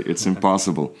way. It's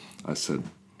impossible. I said,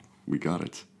 we got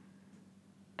it.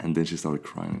 And then she started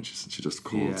crying. And she just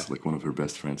called like one of her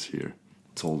best friends here.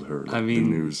 Told her the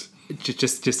news.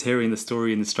 Just hearing the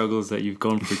story and the struggles that you've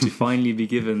gone through to finally be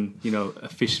given,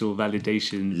 official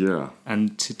validation. Yeah.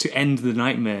 And to end the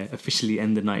nightmare, officially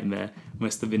end the nightmare,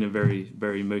 must have been a very,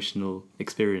 very emotional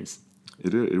experience.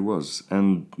 It was.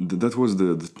 And that was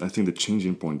I think the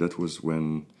changing point. That was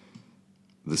when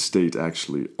the state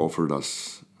actually offered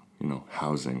us,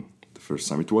 housing the first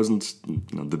time. It wasn't,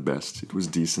 the best. It was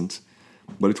decent,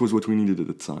 but it was what we needed at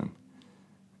the time.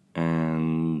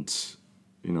 And,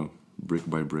 brick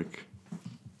by brick,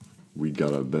 we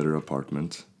got a better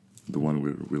apartment, the one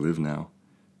we live now.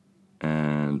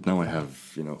 And now I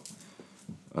have,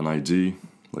 an ID.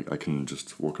 Like, I can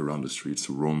just walk around the streets,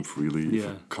 roam freely. If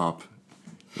a cop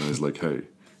is like, hey,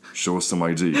 show us some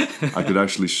ID. I could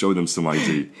actually show them some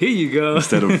ID. Here you go.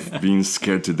 Instead of being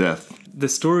scared to death. The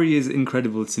story is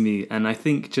incredible to me. And I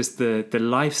think just the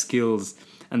life skills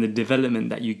and the development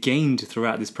that you gained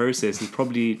throughout this process has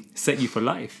probably set you for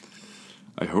life.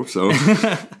 I hope so.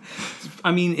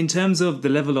 I mean, in terms of the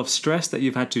level of stress that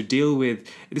you've had to deal with,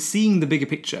 seeing the bigger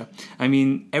picture. I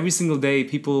mean, every single day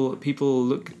people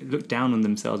look down on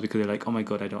themselves because they're like, oh my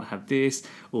God, I don't have this,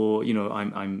 or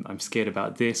I'm scared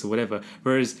about this or whatever.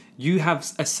 Whereas you have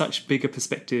a such bigger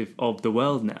perspective of the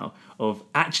world now, of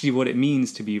actually what it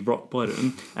means to be rock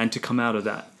bottom and to come out of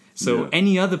that. So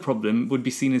any other problem would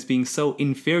be seen as being so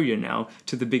inferior now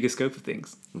to the bigger scope of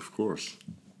things. Of course.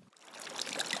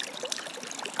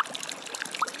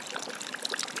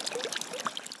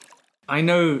 I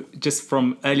know just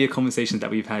from earlier conversations that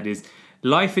we've had is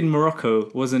life in Morocco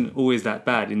wasn't always that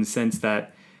bad, in the sense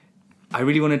that I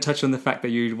really want to touch on the fact that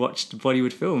you watched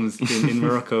Bollywood films in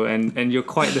Morocco and you're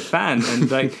quite the fan.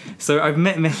 And so I've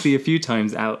met Mehdi a few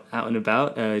times out and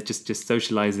about, just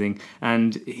socializing,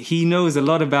 and he knows a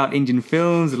lot about Indian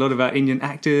films, a lot about Indian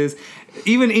actors,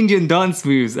 even Indian dance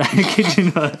moves. I kid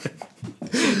you not.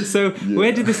 So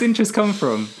where did this interest come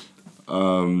from?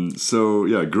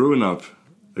 Growing up,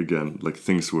 again, like,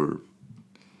 things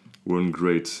weren't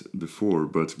great before,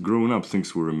 but growing up,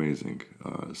 things were amazing.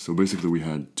 So basically, we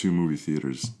had 2 movie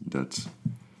theaters. That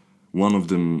one of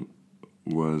them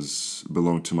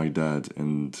belonged to my dad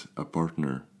and a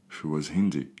partner who was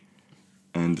Hindi,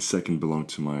 and the second belonged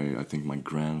to my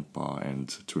grandpa and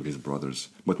 2 of his brothers.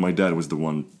 But my dad was the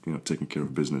one, taking care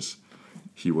of business.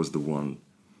 He was the one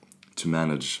to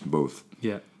manage both.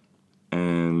 Yeah.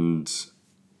 And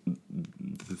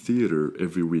the theater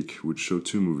every week would show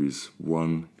 2 movies,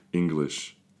 one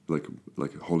English, like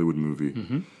a Hollywood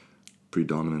movie,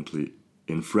 predominantly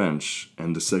in French,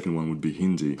 and the second one would be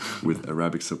Hindi with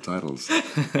Arabic subtitles.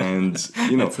 And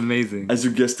that's amazing. As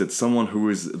you guessed it, someone who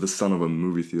is the son of a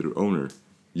movie theater owner,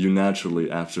 you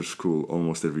naturally, after school,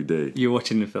 almost every day, you're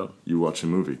watching the film. You watch a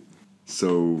movie.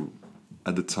 So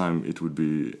at the time, it would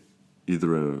be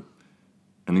either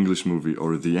an English movie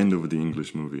or the end of the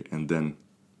English movie, and then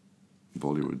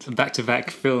Bollywood.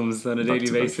 Back-to-back films on a daily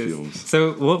basis. Films.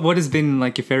 So what has been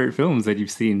like your favorite films that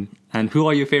you've seen, and who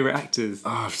are your favorite actors?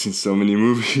 I've seen so many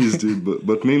movies, dude,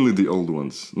 but mainly the old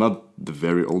ones. Not the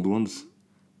very old ones,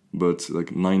 but like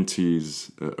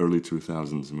 90s, early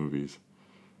 2000s movies.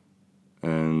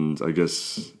 And I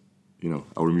guess,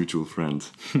 our mutual friend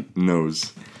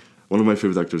knows. One of my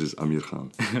favorite actors is Amir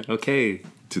Khan. Okay.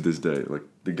 To this day, like,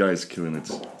 the guy is killing it.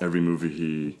 Every movie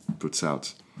he puts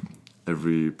out,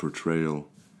 every portrayal,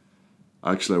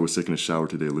 Actually, I was taking a shower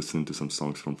today listening to some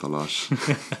songs from Talash.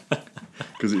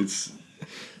 Because it's,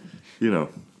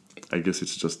 I guess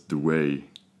it's just the way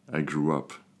I grew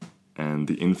up and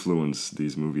the influence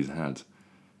these movies had.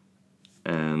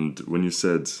 And when you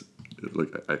said,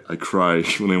 like, I cry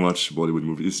when I watch Bollywood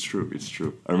movies, it's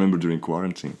true. I remember during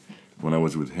quarantine when I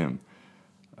was with him,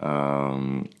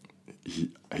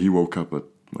 he woke up at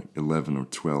like 11 or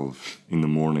 12 in the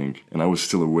morning, and I was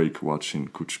still awake watching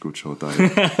Kuch Kuch Hota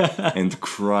Hai and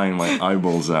crying my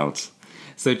eyeballs out.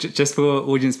 So just for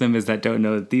audience members that don't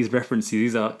know, these references,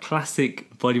 these are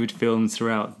classic Bollywood films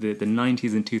throughout the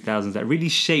 90s and 2000s that really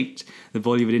shaped the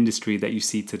Bollywood industry that you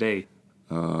see today.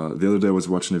 The other day I was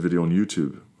watching a video on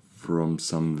YouTube from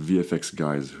some VFX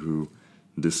guys who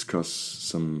discuss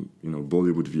some,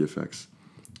 Bollywood VFX.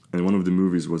 And one of the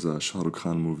movies was a Shah Rukh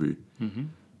Khan movie. Mm-hmm.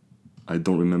 I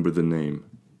don't remember the name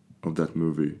of that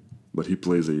movie, but he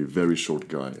plays a very short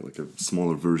guy, like a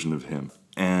smaller version of him.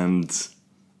 And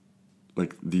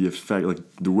like the effect, like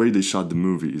the way they shot the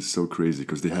movie is so crazy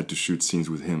because they had to shoot scenes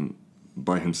with him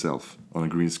by himself on a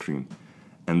green screen,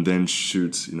 and then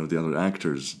shoot, the other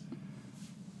actors,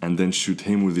 and then shoot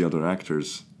him with the other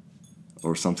actors,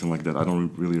 or something like that. I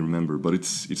don't really remember, but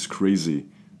it's crazy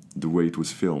the way it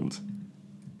was filmed.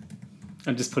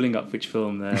 I'm just pulling up which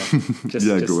film there.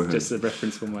 Go ahead. Just a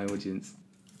reference for my audience.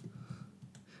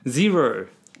 Zero.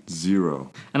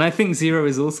 And I think Zero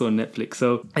is also on Netflix.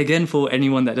 So again, for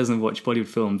anyone that doesn't watch Bollywood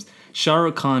films, Shah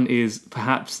Rukh Khan is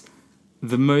perhaps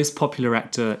the most popular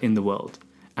actor in the world.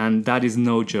 And that is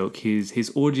no joke.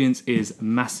 His audience is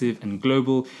massive and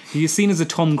global. He is seen as a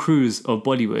Tom Cruise of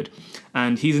Bollywood.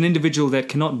 And he's an individual that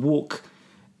cannot walk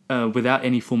without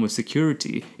any form of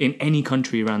security in any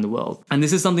country around the world. And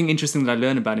this is something interesting that I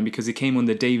learned about him because he came on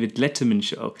the David Letterman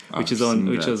show, which was on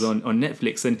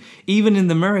Netflix. And even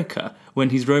in America, when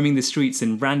he's roaming the streets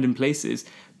in random places,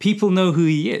 people know who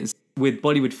he is. With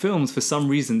Bollywood films, for some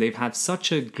reason, they've had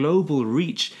such a global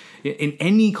reach. In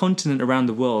any continent around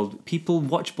the world, people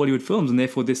watch Bollywood films, and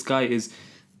therefore this guy is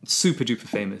super duper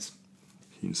famous.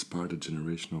 He inspired a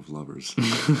generation of lovers.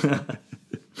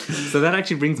 So that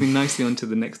actually brings me nicely onto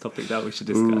the next topic that we should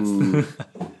discuss.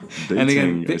 Dating, and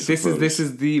again, this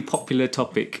is the popular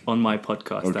topic on my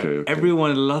podcast that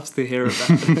everyone loves to hear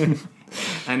about,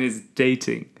 and is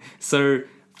dating. So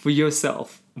for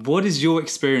yourself, what has your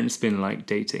experience been like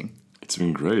dating? It's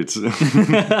been great.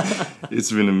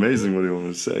 It's been amazing. What do you want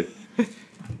me to say?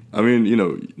 I mean,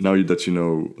 now that you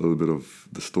know a little bit of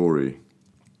the story,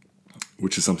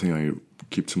 which is something I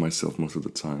keep to myself most of the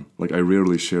time. Like, I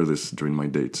rarely share this during my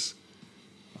dates,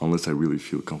 unless I really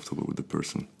feel comfortable with the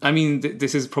person. I mean,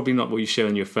 this is probably not what you share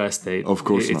on your first date. Of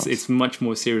course not. It's much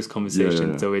more serious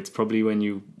conversation. Yeah. So it's probably when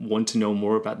you want to know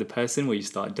more about the person where you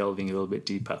start delving a little bit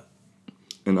deeper.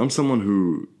 And I'm someone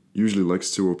who usually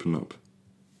likes to open up.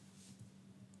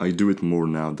 I do it more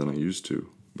now than I used to.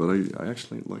 But I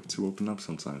actually like to open up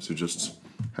sometimes. To just,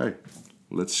 hey,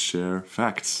 let's share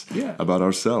facts about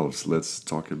ourselves. Let's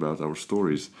talk about our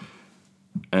stories.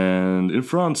 And in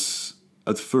France,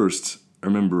 at first, I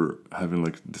remember having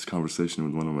like this conversation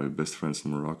with one of my best friends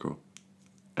in Morocco.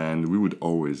 And we would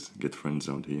always get friend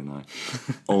zoned, he and I.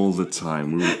 All the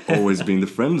time. We would always be in the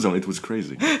friend zone. It was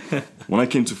crazy. When I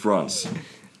came to France,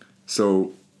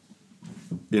 so,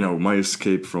 my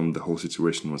escape from the whole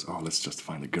situation was, let's just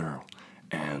find a girl.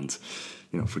 And,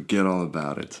 forget all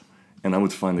about it. And I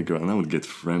would find a girl, and I would get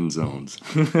friend zoned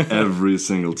every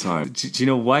single time. Do you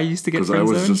know why you used to get friend zoned?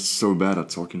 Because I was just so bad at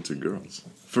talking to girls.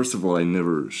 First of all, I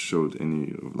never showed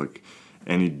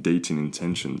any dating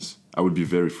intentions. I would be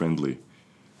very friendly,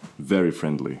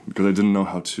 because I didn't know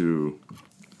how to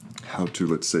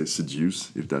let's say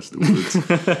seduce, if that's the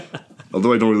word.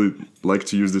 Although I don't really like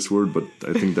to use this word, but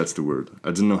I think that's the word. I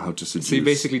didn't know how to seduce. So you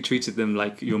basically treated them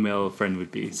like your male friend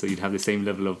would be. So you'd have the same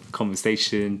level of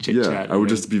conversation, chit-chat. Yeah, I would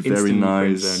just be very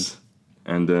nice.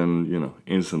 And then,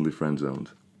 instantly friend-zoned.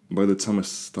 By the time I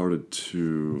started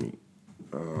to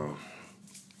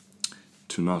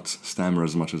not stammer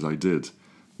as much as I did,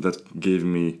 that gave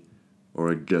me, or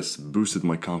I guess boosted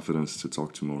my confidence to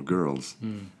talk to more girls.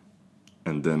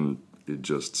 And then it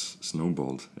just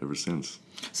snowballed ever since.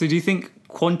 So do you think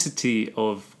quantity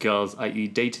of girls, i.e.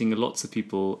 dating lots of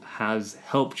people, has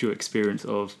helped your experience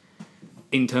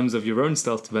in terms of your own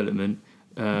self-development,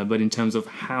 but in terms of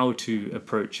how to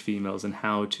approach females and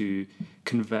how to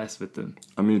converse with them?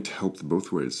 I mean, it helped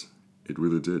both ways. It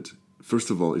really did. First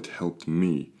of all, it helped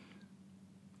me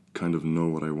kind of know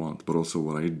what I want, but also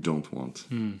what I don't want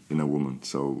in a woman.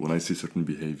 So when I see certain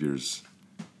behaviors,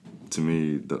 to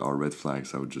me, that are red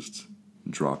flags, I would just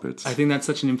drop it. I think that's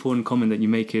such an important comment that you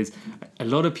make is a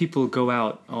lot of people go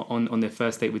out on their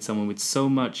first date with someone with so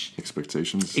much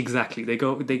Expectations. Exactly.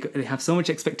 They have so much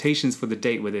expectations for the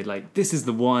date where they're like, this is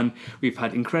the one. We've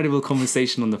had incredible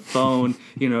conversation on the phone.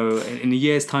 You know, in a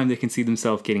year's time, they can see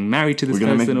themselves getting married to this We're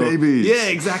gonna person. make babies. Yeah,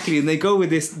 exactly. And they go with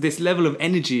this level of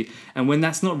energy. And when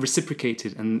that's not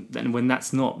reciprocated and when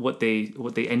that's not what they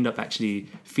end up actually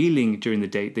feeling during the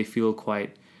date, they feel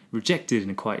quite rejected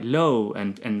and quite low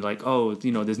and like, oh,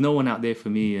 you know, there's no one out there for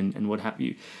me and what have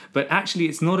you. But actually,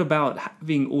 it's not about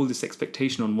having all this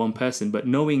expectation on one person, but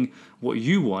knowing what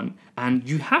you want. And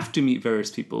you have to meet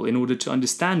various people in order to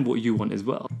understand what you want as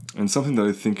well. And something that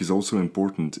I think is also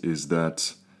important is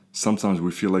that sometimes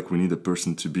we feel like we need a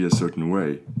person to be a certain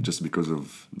way just because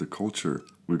of the culture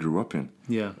we grew up in.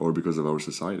 Yeah. Or because of our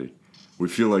society. We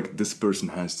feel like this person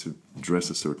has to dress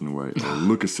a certain way or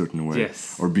look a certain way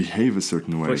Yes. or behave a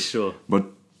certain way. For sure. But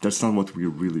that's not what we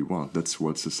really want. That's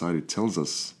what society tells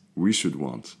us we should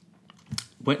want.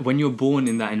 When you're born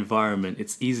in that environment,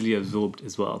 it's easily absorbed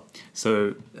as well.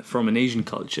 So from an Asian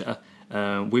culture,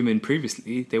 women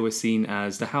previously, they were seen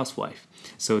as the housewife.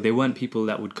 So they weren't people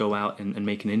that would go out and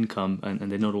make an income,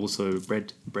 and they're not also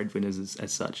breadwinners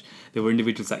as such. They were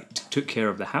individuals that took care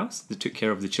of the house, they took care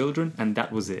of the children, and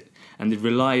that was it. And they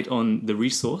relied on the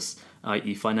resource,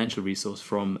 i.e. financial resource,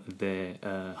 from their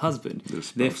husband.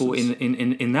 Therefore,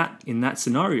 in that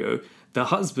scenario, the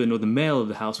husband or the male of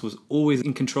the house was always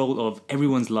in control of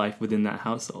everyone's life within that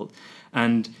household.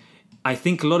 And I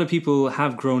think a lot of people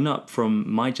have grown up from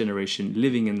my generation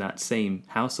living in that same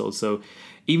household. So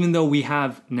even though we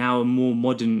have now a more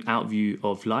modern outview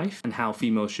of life and how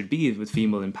females should be with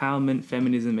female empowerment,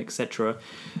 feminism, etc.,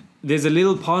 there's a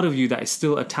little part of you that is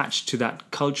still attached to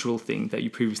that cultural thing that you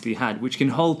previously had, which can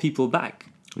hold people back.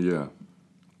 Yeah.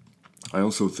 I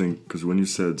also think, because when you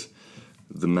said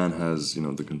the man has, you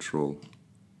know, the control,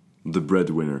 the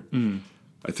breadwinner,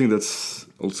 I think that's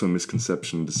also a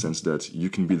misconception in the sense that you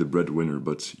can be the breadwinner,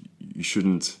 but you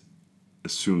shouldn't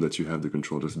assume that you have the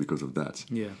control just because of that.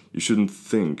 Yeah. You shouldn't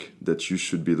think that you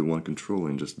should be the one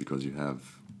controlling just because you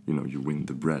have, you know, you win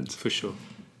the bread. For sure.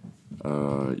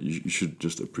 You should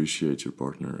just appreciate your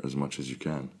partner as much as you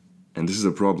can. And this is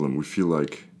a problem. We feel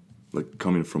like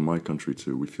coming from my country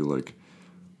too, we feel like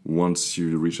once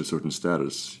you reach a certain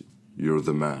status, you're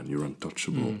the man, you're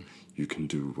untouchable. You can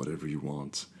do whatever you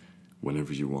want,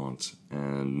 whenever you want,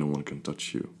 and no one can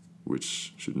touch you,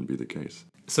 which shouldn't be the case.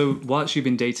 So whilst you've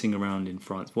been dating around in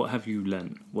France, what have you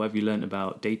learned? What have you learned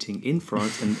about dating in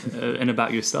France and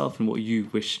about yourself and what you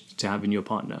wish to have in your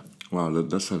partner? Wow,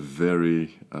 that's a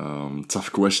very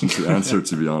tough question to answer,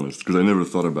 to be honest, because I never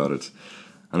thought about it.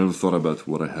 I never thought about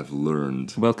what I have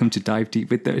learned. Welcome to Dive Deep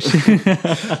with Dosh.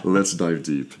 Let's dive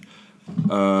deep.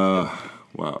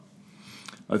 Wow.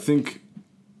 I think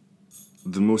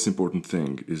the most important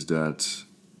thing is that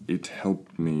it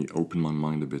helped me open my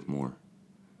mind a bit more.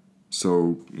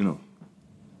 So, you know,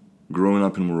 growing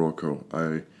up in Morocco,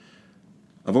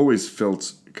 I've always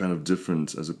felt kind of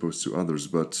different as opposed to others,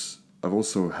 but I've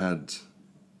also had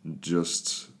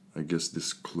just, I guess,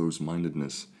 this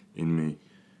close-mindedness in me,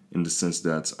 in the sense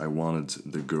that I wanted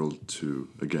the girl to,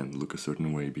 again, look a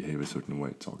certain way, behave a certain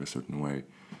way, talk a certain way.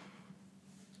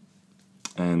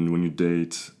 And when you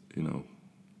date, you know,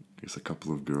 I guess a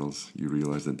couple of girls, you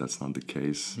realize that that's not the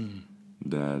case,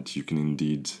 that you can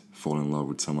indeed fall in love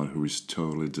with someone who is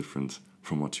totally different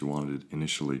from what you wanted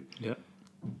initially. Yeah.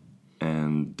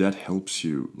 And that helps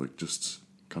you, like, just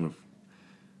kind of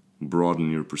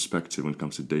broaden your perspective when it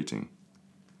comes to dating.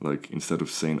 Like, instead of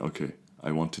saying, okay,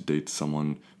 I want to date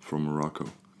someone from Morocco.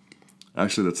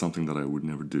 Actually, that's something that I would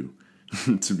never do,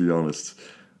 to be honest.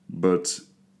 But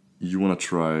you want to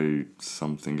try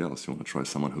something else. You want to try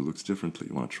someone who looks differently.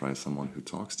 You want to try someone who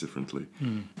talks differently,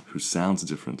 who sounds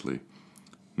differently.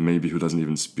 Maybe who doesn't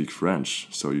even speak French,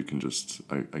 so you can just,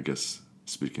 I guess,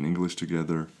 speak in English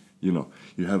together. You know,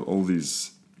 you have all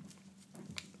these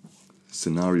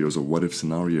scenarios or what-if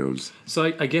scenarios.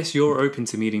 So I guess you're open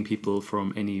to meeting people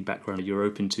from any background. You're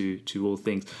open to all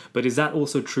things. But is that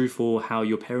also true for how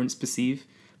your parents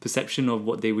perception of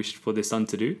what they wished for their son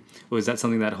to do? Or is that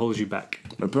something that holds you back?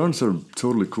 My parents are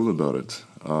totally cool about it.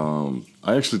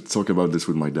 I actually talk about this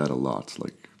with my dad a lot.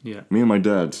 Like, Yeah. me and my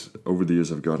dad, over the years,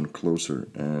 have gotten closer.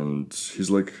 And he's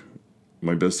like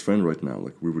my best friend right now.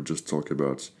 Like, we would just talk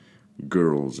about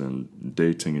girls and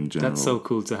dating in general. That's so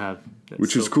cool to have.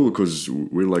 Which is cool because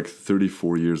we're like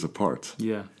 34 years apart.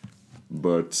 Yeah.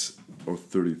 Or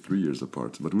 33 years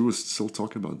apart. But we would still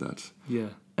talk about that. Yeah.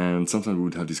 And sometimes we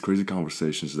would have these crazy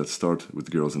conversations that start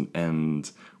with girls and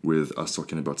end with us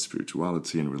talking about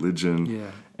spirituality and religion.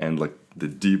 Yeah. And like the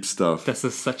deep stuff. That's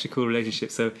such a cool relationship.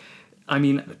 So I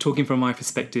mean, talking from my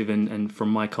perspective and from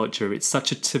my culture, it's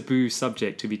such a taboo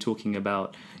subject to be talking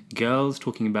about girls,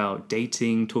 talking about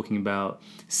dating, talking about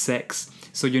sex.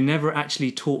 So you're never actually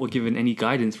taught or given any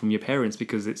guidance from your parents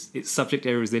because it's subject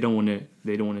areas they don't want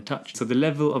to touch. So the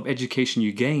level of education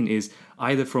you gain is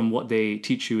either from what they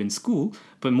teach you in school,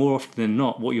 but more often than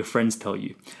not, what your friends tell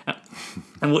you.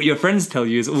 And what your friends tell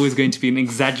you is always going to be an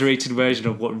exaggerated version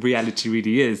of what reality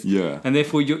really is. Yeah. And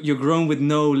therefore, you're grown with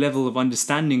no level of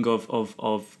understanding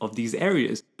of these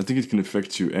areas. I think it can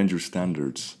affect you and your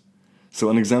standards. So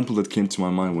an example that came to my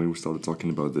mind when we started talking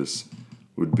about this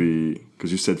would be, because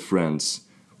you said friends,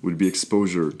 would be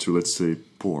exposure to, let's say,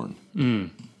 porn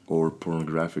or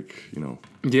pornographic,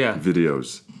 Yeah.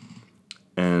 videos.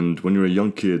 And when you're a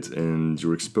young kid and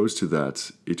you're exposed to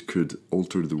that, it could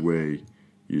alter the way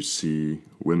you see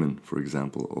women, for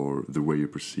example, or the way you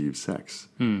perceive sex.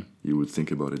 You would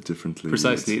think about it differently.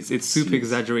 Precisely. It's super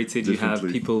exaggerated. You have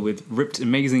differently. people with ripped,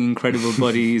 amazing, incredible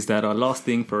bodies that are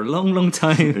lasting for a long, long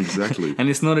time. Exactly. And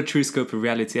it's not a true scope of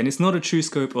reality. And it's not a true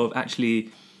scope of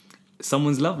actually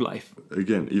someone's love life.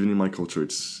 Again, even in my culture,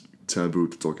 it's taboo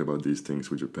to talk about these things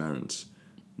with your parents.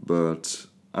 But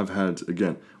I've had,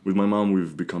 again, with my mom,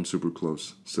 we've become super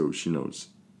close, so she knows.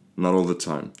 Not all the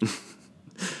time.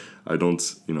 I don't,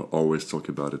 always talk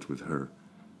about it with her.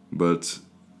 But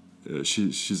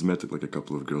she's met like a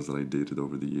couple of girls that I dated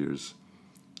over the years.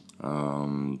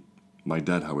 My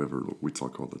dad, however, we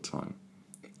talk all the time.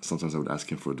 Sometimes I would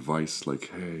ask him for advice,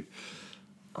 like, hey,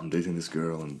 I'm dating this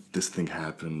girl and this thing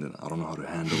happened and I don't know how to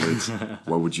handle it.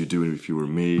 What would you do if you were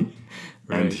me?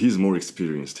 Right. And he's more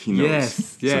experienced. He knows.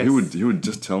 Yes. So he would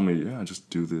just tell me, yeah, just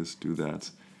do this, do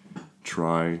that.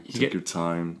 Try, take your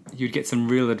time. You'd get some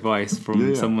real advice from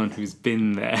Yeah. someone who's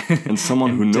been there. And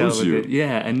someone who dealt knows with you. it.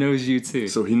 Yeah, and knows you too.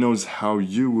 So he knows how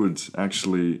you would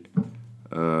actually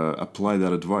apply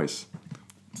that advice.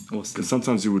 Awesome. Because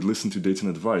sometimes you would listen to dating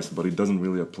advice, but it doesn't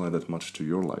really apply that much to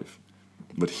your life.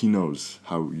 But he knows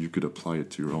how you could apply it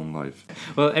to your own life.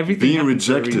 Well, everything Being happens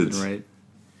for a rejected reason, right?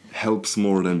 helps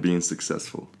more than being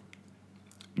successful.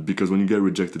 Because when you get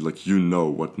rejected, like, you know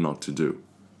what not to do.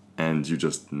 And you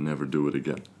just never do it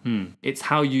again. It's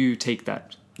how you take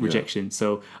that rejection.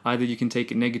 So either you can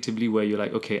take it negatively where you're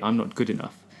like, okay, I'm not good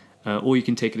enough. Or you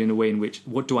can take it in a way in which,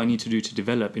 what do I need to do to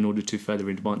develop in order to further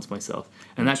advance myself?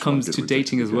 And that comes to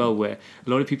dating as well, where a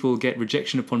lot of people get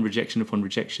rejection upon rejection upon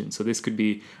rejection. So this could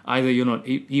be either you're not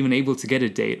even able to get a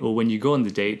date, or when you go on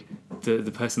the date,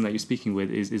 the person that you're speaking with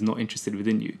is not interested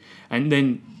within you. And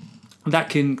then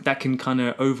that can kind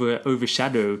of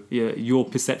overshadow your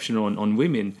perception on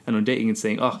women and on dating and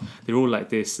saying, oh, they're all like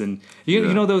this, and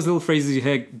you know those little phrases you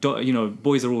hear,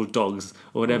 boys are all dogs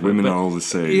or whatever. Women are all the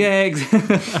same. Yeah,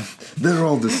 exactly. They're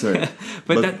all the same.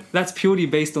 But that's purely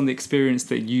based on the experience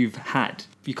that you've had.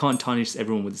 You can't tarnish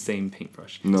everyone with the same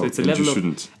paintbrush. No, so it's a and level you of,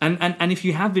 shouldn't. And if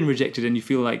you have been rejected and you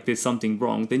feel like there's something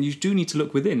wrong, then you do need to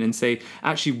look within and say,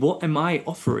 actually, what am I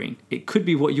offering? It could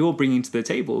be what you're bringing to the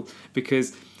table,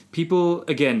 because people,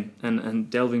 again, and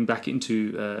delving back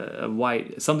into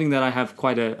something that I have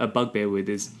quite a bugbear with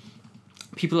is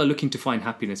people are looking to find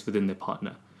happiness within their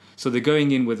partner. So they're going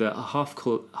in with a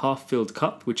half-filled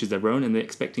cup, which is their own, and they're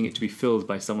expecting it to be filled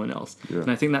by someone else. Yeah.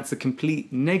 And I think that's a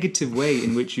complete negative way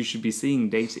in which you should be seeing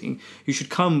dating. You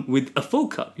should come with a full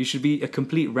cup. You should be a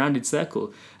complete rounded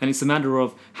circle. And it's a matter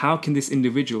of, how can this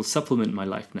individual supplement my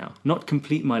life now? Not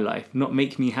complete my life, not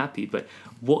make me happy, but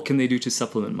what can they do to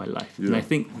supplement my life? Yeah. And I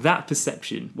think that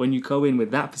perception, when you go in with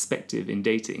that perspective in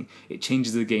dating, it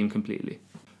changes the game completely.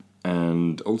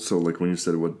 And also, like, when you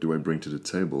said, what do I bring to the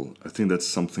table? I think that's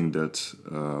something that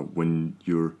when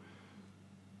you're,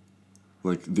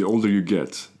 like, the older you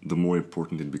get, the more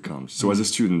important it becomes. So as a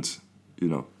student,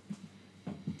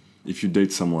 if you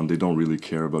date someone, they don't really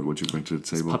care about what you bring to the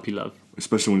table. It's puppy love.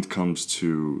 Especially when it comes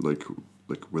to, like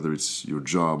whether it's your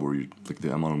job or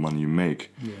the amount of money you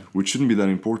make, which shouldn't be that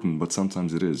important, but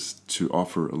sometimes it is, to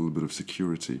offer a little bit of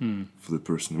security for the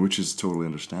person, which is totally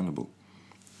understandable.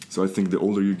 So I think the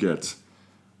older you get,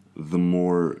 the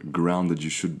more grounded you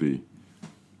should be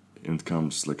when it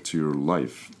comes, like, to your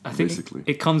life, I think basically.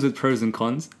 it comes with pros and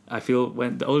cons. I feel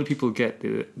when the older people get,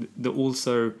 the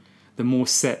more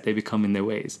set they become in their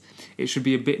ways. It should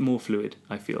be a bit more fluid,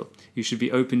 I feel. You should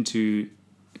be open to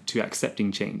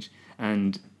accepting change.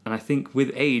 And I think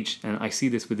with age, and I see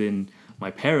this within my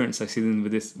parents, I see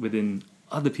this within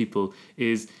other people,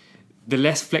 is the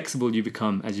less flexible you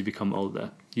become as you become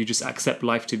older. You just accept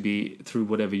life to be through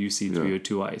whatever you see through your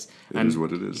two eyes. It is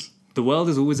what it is. The world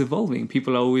is always evolving.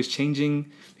 People are always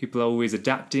changing. People are always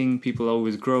adapting. People are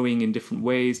always growing in different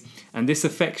ways. And this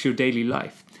affects your daily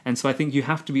life. And so I think you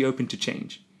have to be open to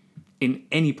change. in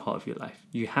any part of your life.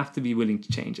 You have to be willing to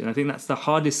change. And I think that's the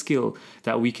hardest skill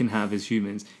that we can have as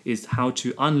humans, is how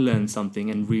to unlearn something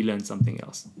and relearn something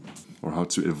else. Or how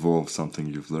to evolve something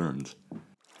you've learned.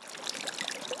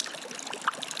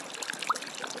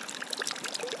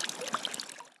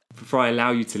 Before I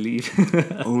allow you to leave,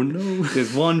 Oh no!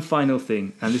 there's one final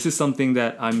thing. And this is something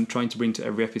that I'm trying to bring to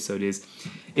every episode is,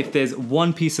 if there's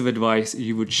one piece of advice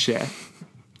you would share,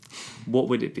 what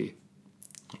would it be?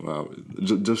 Wow,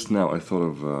 just now I thought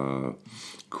of a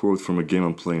quote from a game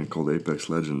I'm playing called Apex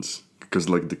Legends. Because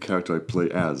like the character I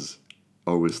play as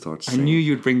always starts I saying, knew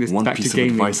you'd bring this one back to piece of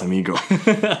gaming. advice, amigo.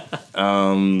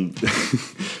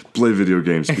 Play video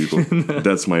games, people.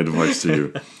 That's my advice to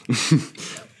you.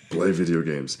 Play video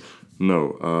games.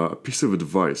 No, a piece of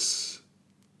advice.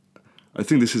 I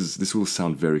think this will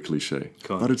sound very cliche,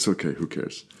 but it's okay. Who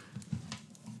cares?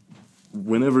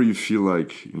 Whenever you feel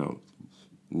like, you know,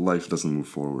 life doesn't move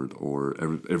forward, or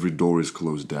every door is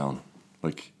closed down,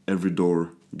 like every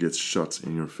door gets shut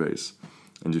in your face,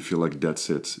 and you feel like that's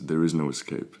it, there is no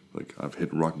escape, like I've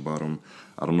hit rock bottom,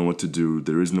 I don't know what to do,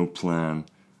 there is no plan,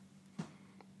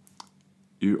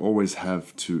 you always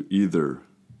have to either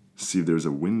see if there's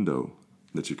a window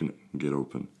that you can get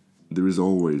open. There is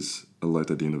always a light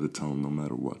at the end of the tunnel, no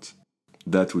matter what.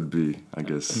 That would be, I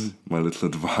guess, my little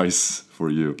advice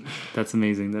for you. That's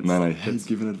amazing. Man, I hate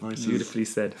giving advice. Beautifully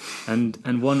said.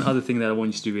 And one other thing that I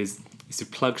want you to do is to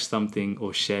plug something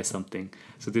or share something.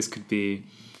 So this could be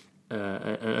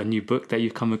a new book that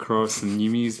you've come across, some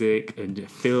new music, and a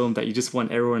film that you just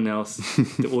want everyone else,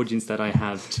 the audience that I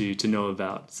have, to know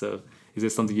about. So is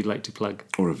there something you'd like to plug?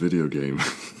 Or a video game.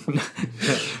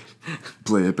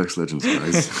 Play Apex Legends,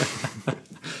 guys.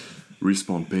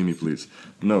 Respawn, pay me, please.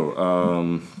 No,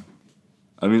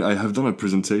 I mean, I have done a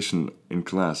presentation in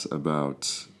class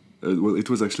about, well, it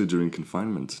was actually during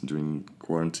confinement, during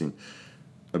quarantine,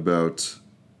 about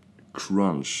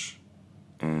crunch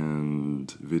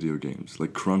and video games,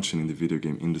 like crunching in the video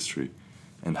game industry,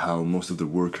 and how most of the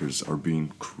workers are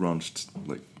being crunched,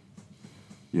 like,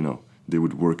 you know, they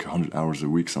would work 100 hours a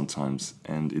week sometimes,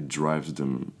 and it drives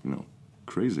them, you know,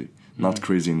 crazy. Not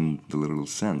crazy in the literal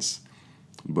sense,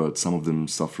 but some of them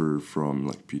suffer from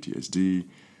like PTSD.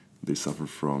 They suffer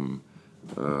from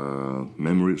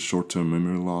short-term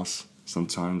memory loss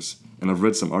sometimes. And I've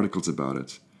read some articles about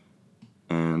it.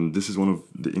 And this is one of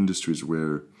the industries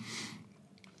where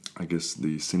I guess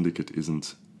the syndicate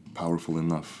isn't powerful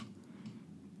enough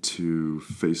to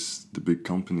face the big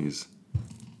companies.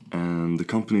 And the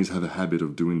companies have a habit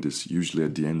of doing this usually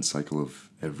at the end cycle of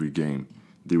every game.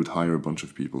 They would hire a bunch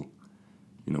of people,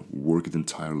 you know, work them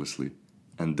tirelessly,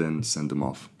 and then send them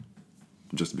off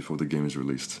just before the game is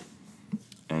released.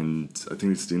 And I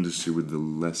think it's the industry with the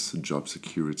less job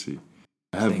security.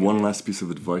 I have one last piece of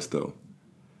advice though.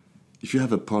 If you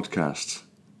have a podcast,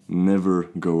 never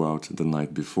go out the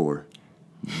night before.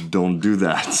 Don't do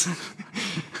that.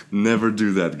 Never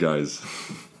do that, guys.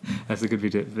 That's a good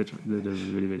video.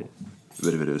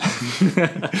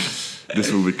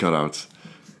 This will be cut out.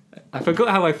 I forgot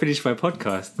how I finished my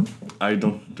podcast. I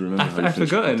don't remember how you I've finished the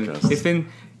forgotten. podcast. It's been.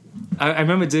 I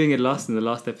remember doing it in the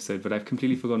last episode, but I've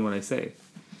completely forgotten what I say.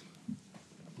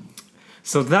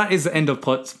 So that is the end of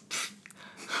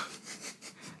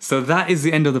So that is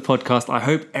the end of the podcast. I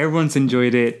hope everyone's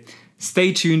enjoyed it.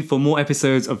 Stay tuned for more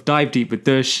episodes of Dive Deep with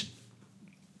Dush.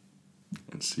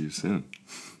 And see you soon.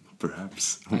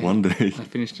 Perhaps one day. I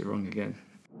finished it wrong again.